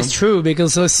true. It's true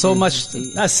because there's so much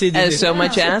acid. There's so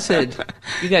much acid.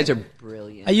 You guys are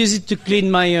brilliant. I use it to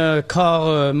clean my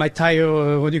car, my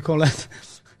tire. What do you call that?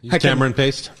 Tamarind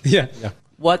paste? Yeah.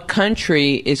 What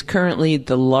country is currently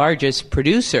the largest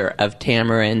producer of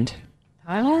tamarind?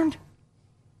 Thailand?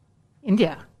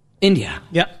 India. India.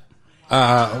 Yeah.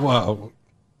 Well,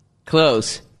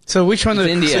 Close. So which one? It's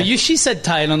India. She said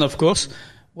Thailand, of course.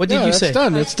 What did you say? It's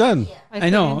done. It's done. I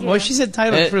know. India. Well, she said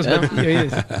Thailand first, but here it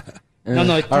is.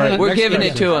 No. All right, We're giving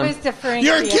it to I him. was deferring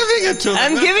You're to you. giving it to them.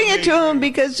 I'm giving it to him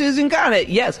because Susan got it.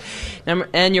 Yes.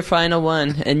 And your final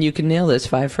one, and you can nail this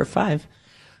 5 for 5.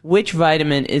 Which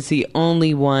vitamin is the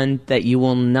only one that you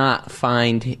will not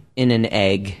find in an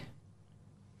egg?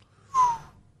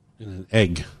 In an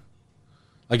egg.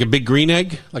 Like a big green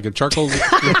egg? Like a charcoal?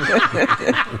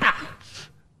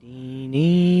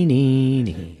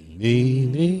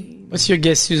 What's your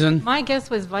guess, Susan? My guess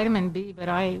was vitamin B,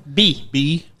 but B.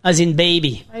 B. As in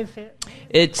baby.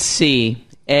 It's C.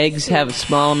 Eggs have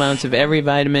small amounts of every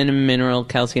vitamin and mineral,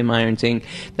 calcium, iron, zinc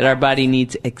that our body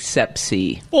needs except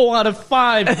C. 4 out of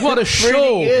 5. What a show.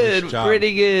 Pretty good. Nice job.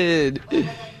 Pretty good.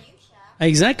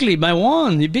 Exactly. By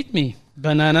 1. You beat me.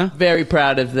 Banana. Very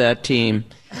proud of that team.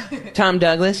 Tom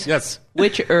Douglas? Yes.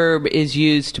 Which herb is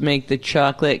used to make the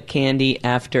chocolate candy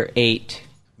after 8?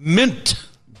 Mint.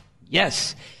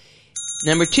 Yes.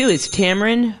 Number 2, is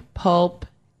tamarind pulp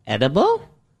edible?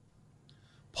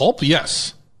 Pulp?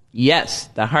 Yes. Yes.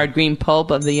 The hard green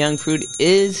pulp of the young fruit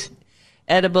is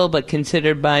edible, but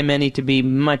considered by many to be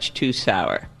much too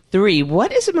sour. 3,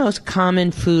 what is the most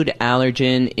common food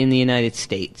allergen in the United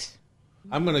States?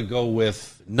 I'm going to go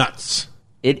with nuts.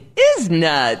 It is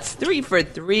nuts. 3 for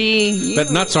 3.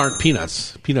 But nuts aren't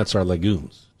peanuts. Peanuts are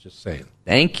legumes. Just saying.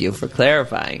 Thank you for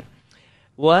clarifying.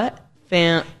 What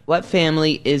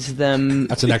family is the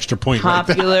That's an extra point right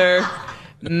there. popular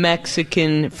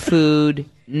Mexican food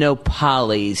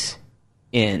nopales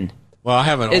in? Well, I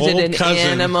have an Is it old an cousin.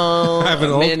 animal, I have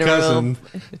an old mineral? cousin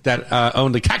that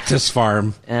owned a cactus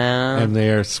farm, and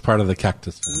they're part of the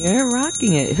cactus farm. You're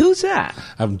rocking it. Who's that?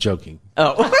 I'm joking.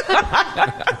 Oh.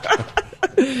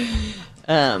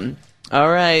 All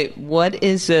right. What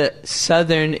is the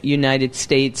southern United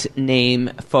States name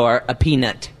for a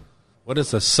peanut? What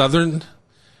is a southern?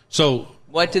 So,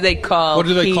 What do they call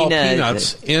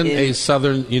peanuts in a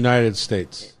southern United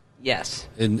States? Yes,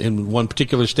 In one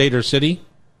particular state or city?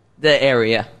 the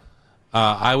area.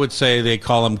 I would say they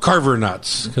call them Carver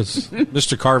nuts because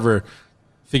Mr. Carver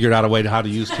figured out a way to how to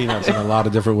use peanuts in a lot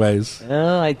of different ways.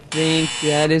 Oh, I think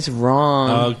that is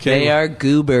wrong. Okay. They are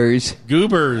goobers.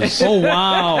 Goobers. Oh,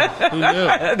 wow. Who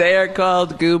knew? They are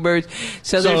called goobers.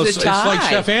 So there's it's a tie. like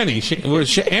Chef Annie.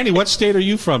 Annie, what state are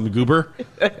you from, Goober?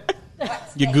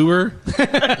 You goober?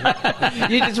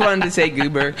 You just wanted to say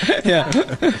goober. Yeah.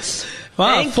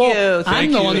 Wow, Thank you.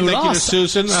 I'm the one who Thank you to lost.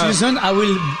 Susan. Susan, I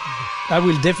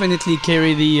will definitely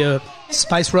carry the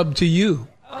spice rub to you.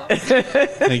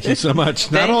 Thank you so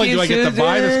much. Not Thank only you, do I get to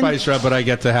buy the Susan. spice rub, but I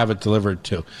get to have it delivered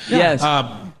too. Yes.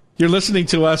 You're listening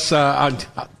to us on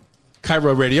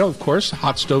Cairo Radio, of course,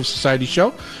 Hot Stove Society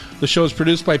show. The show is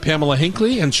produced by Pamela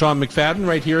Hinckley and Sean McFadden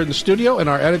right here in the studio, and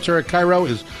our editor at Cairo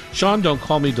is Sean Don't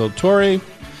Call Me Dottore.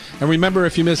 And remember,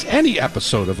 if you miss any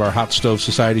episode of our Hot Stove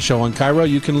Society show on Cairo,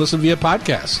 you can listen via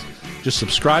podcast. Just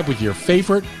subscribe with your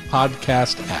favorite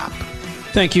podcast app.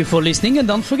 Thank you for listening, and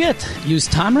don't forget, use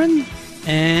tamarind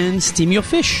and steam your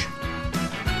fish.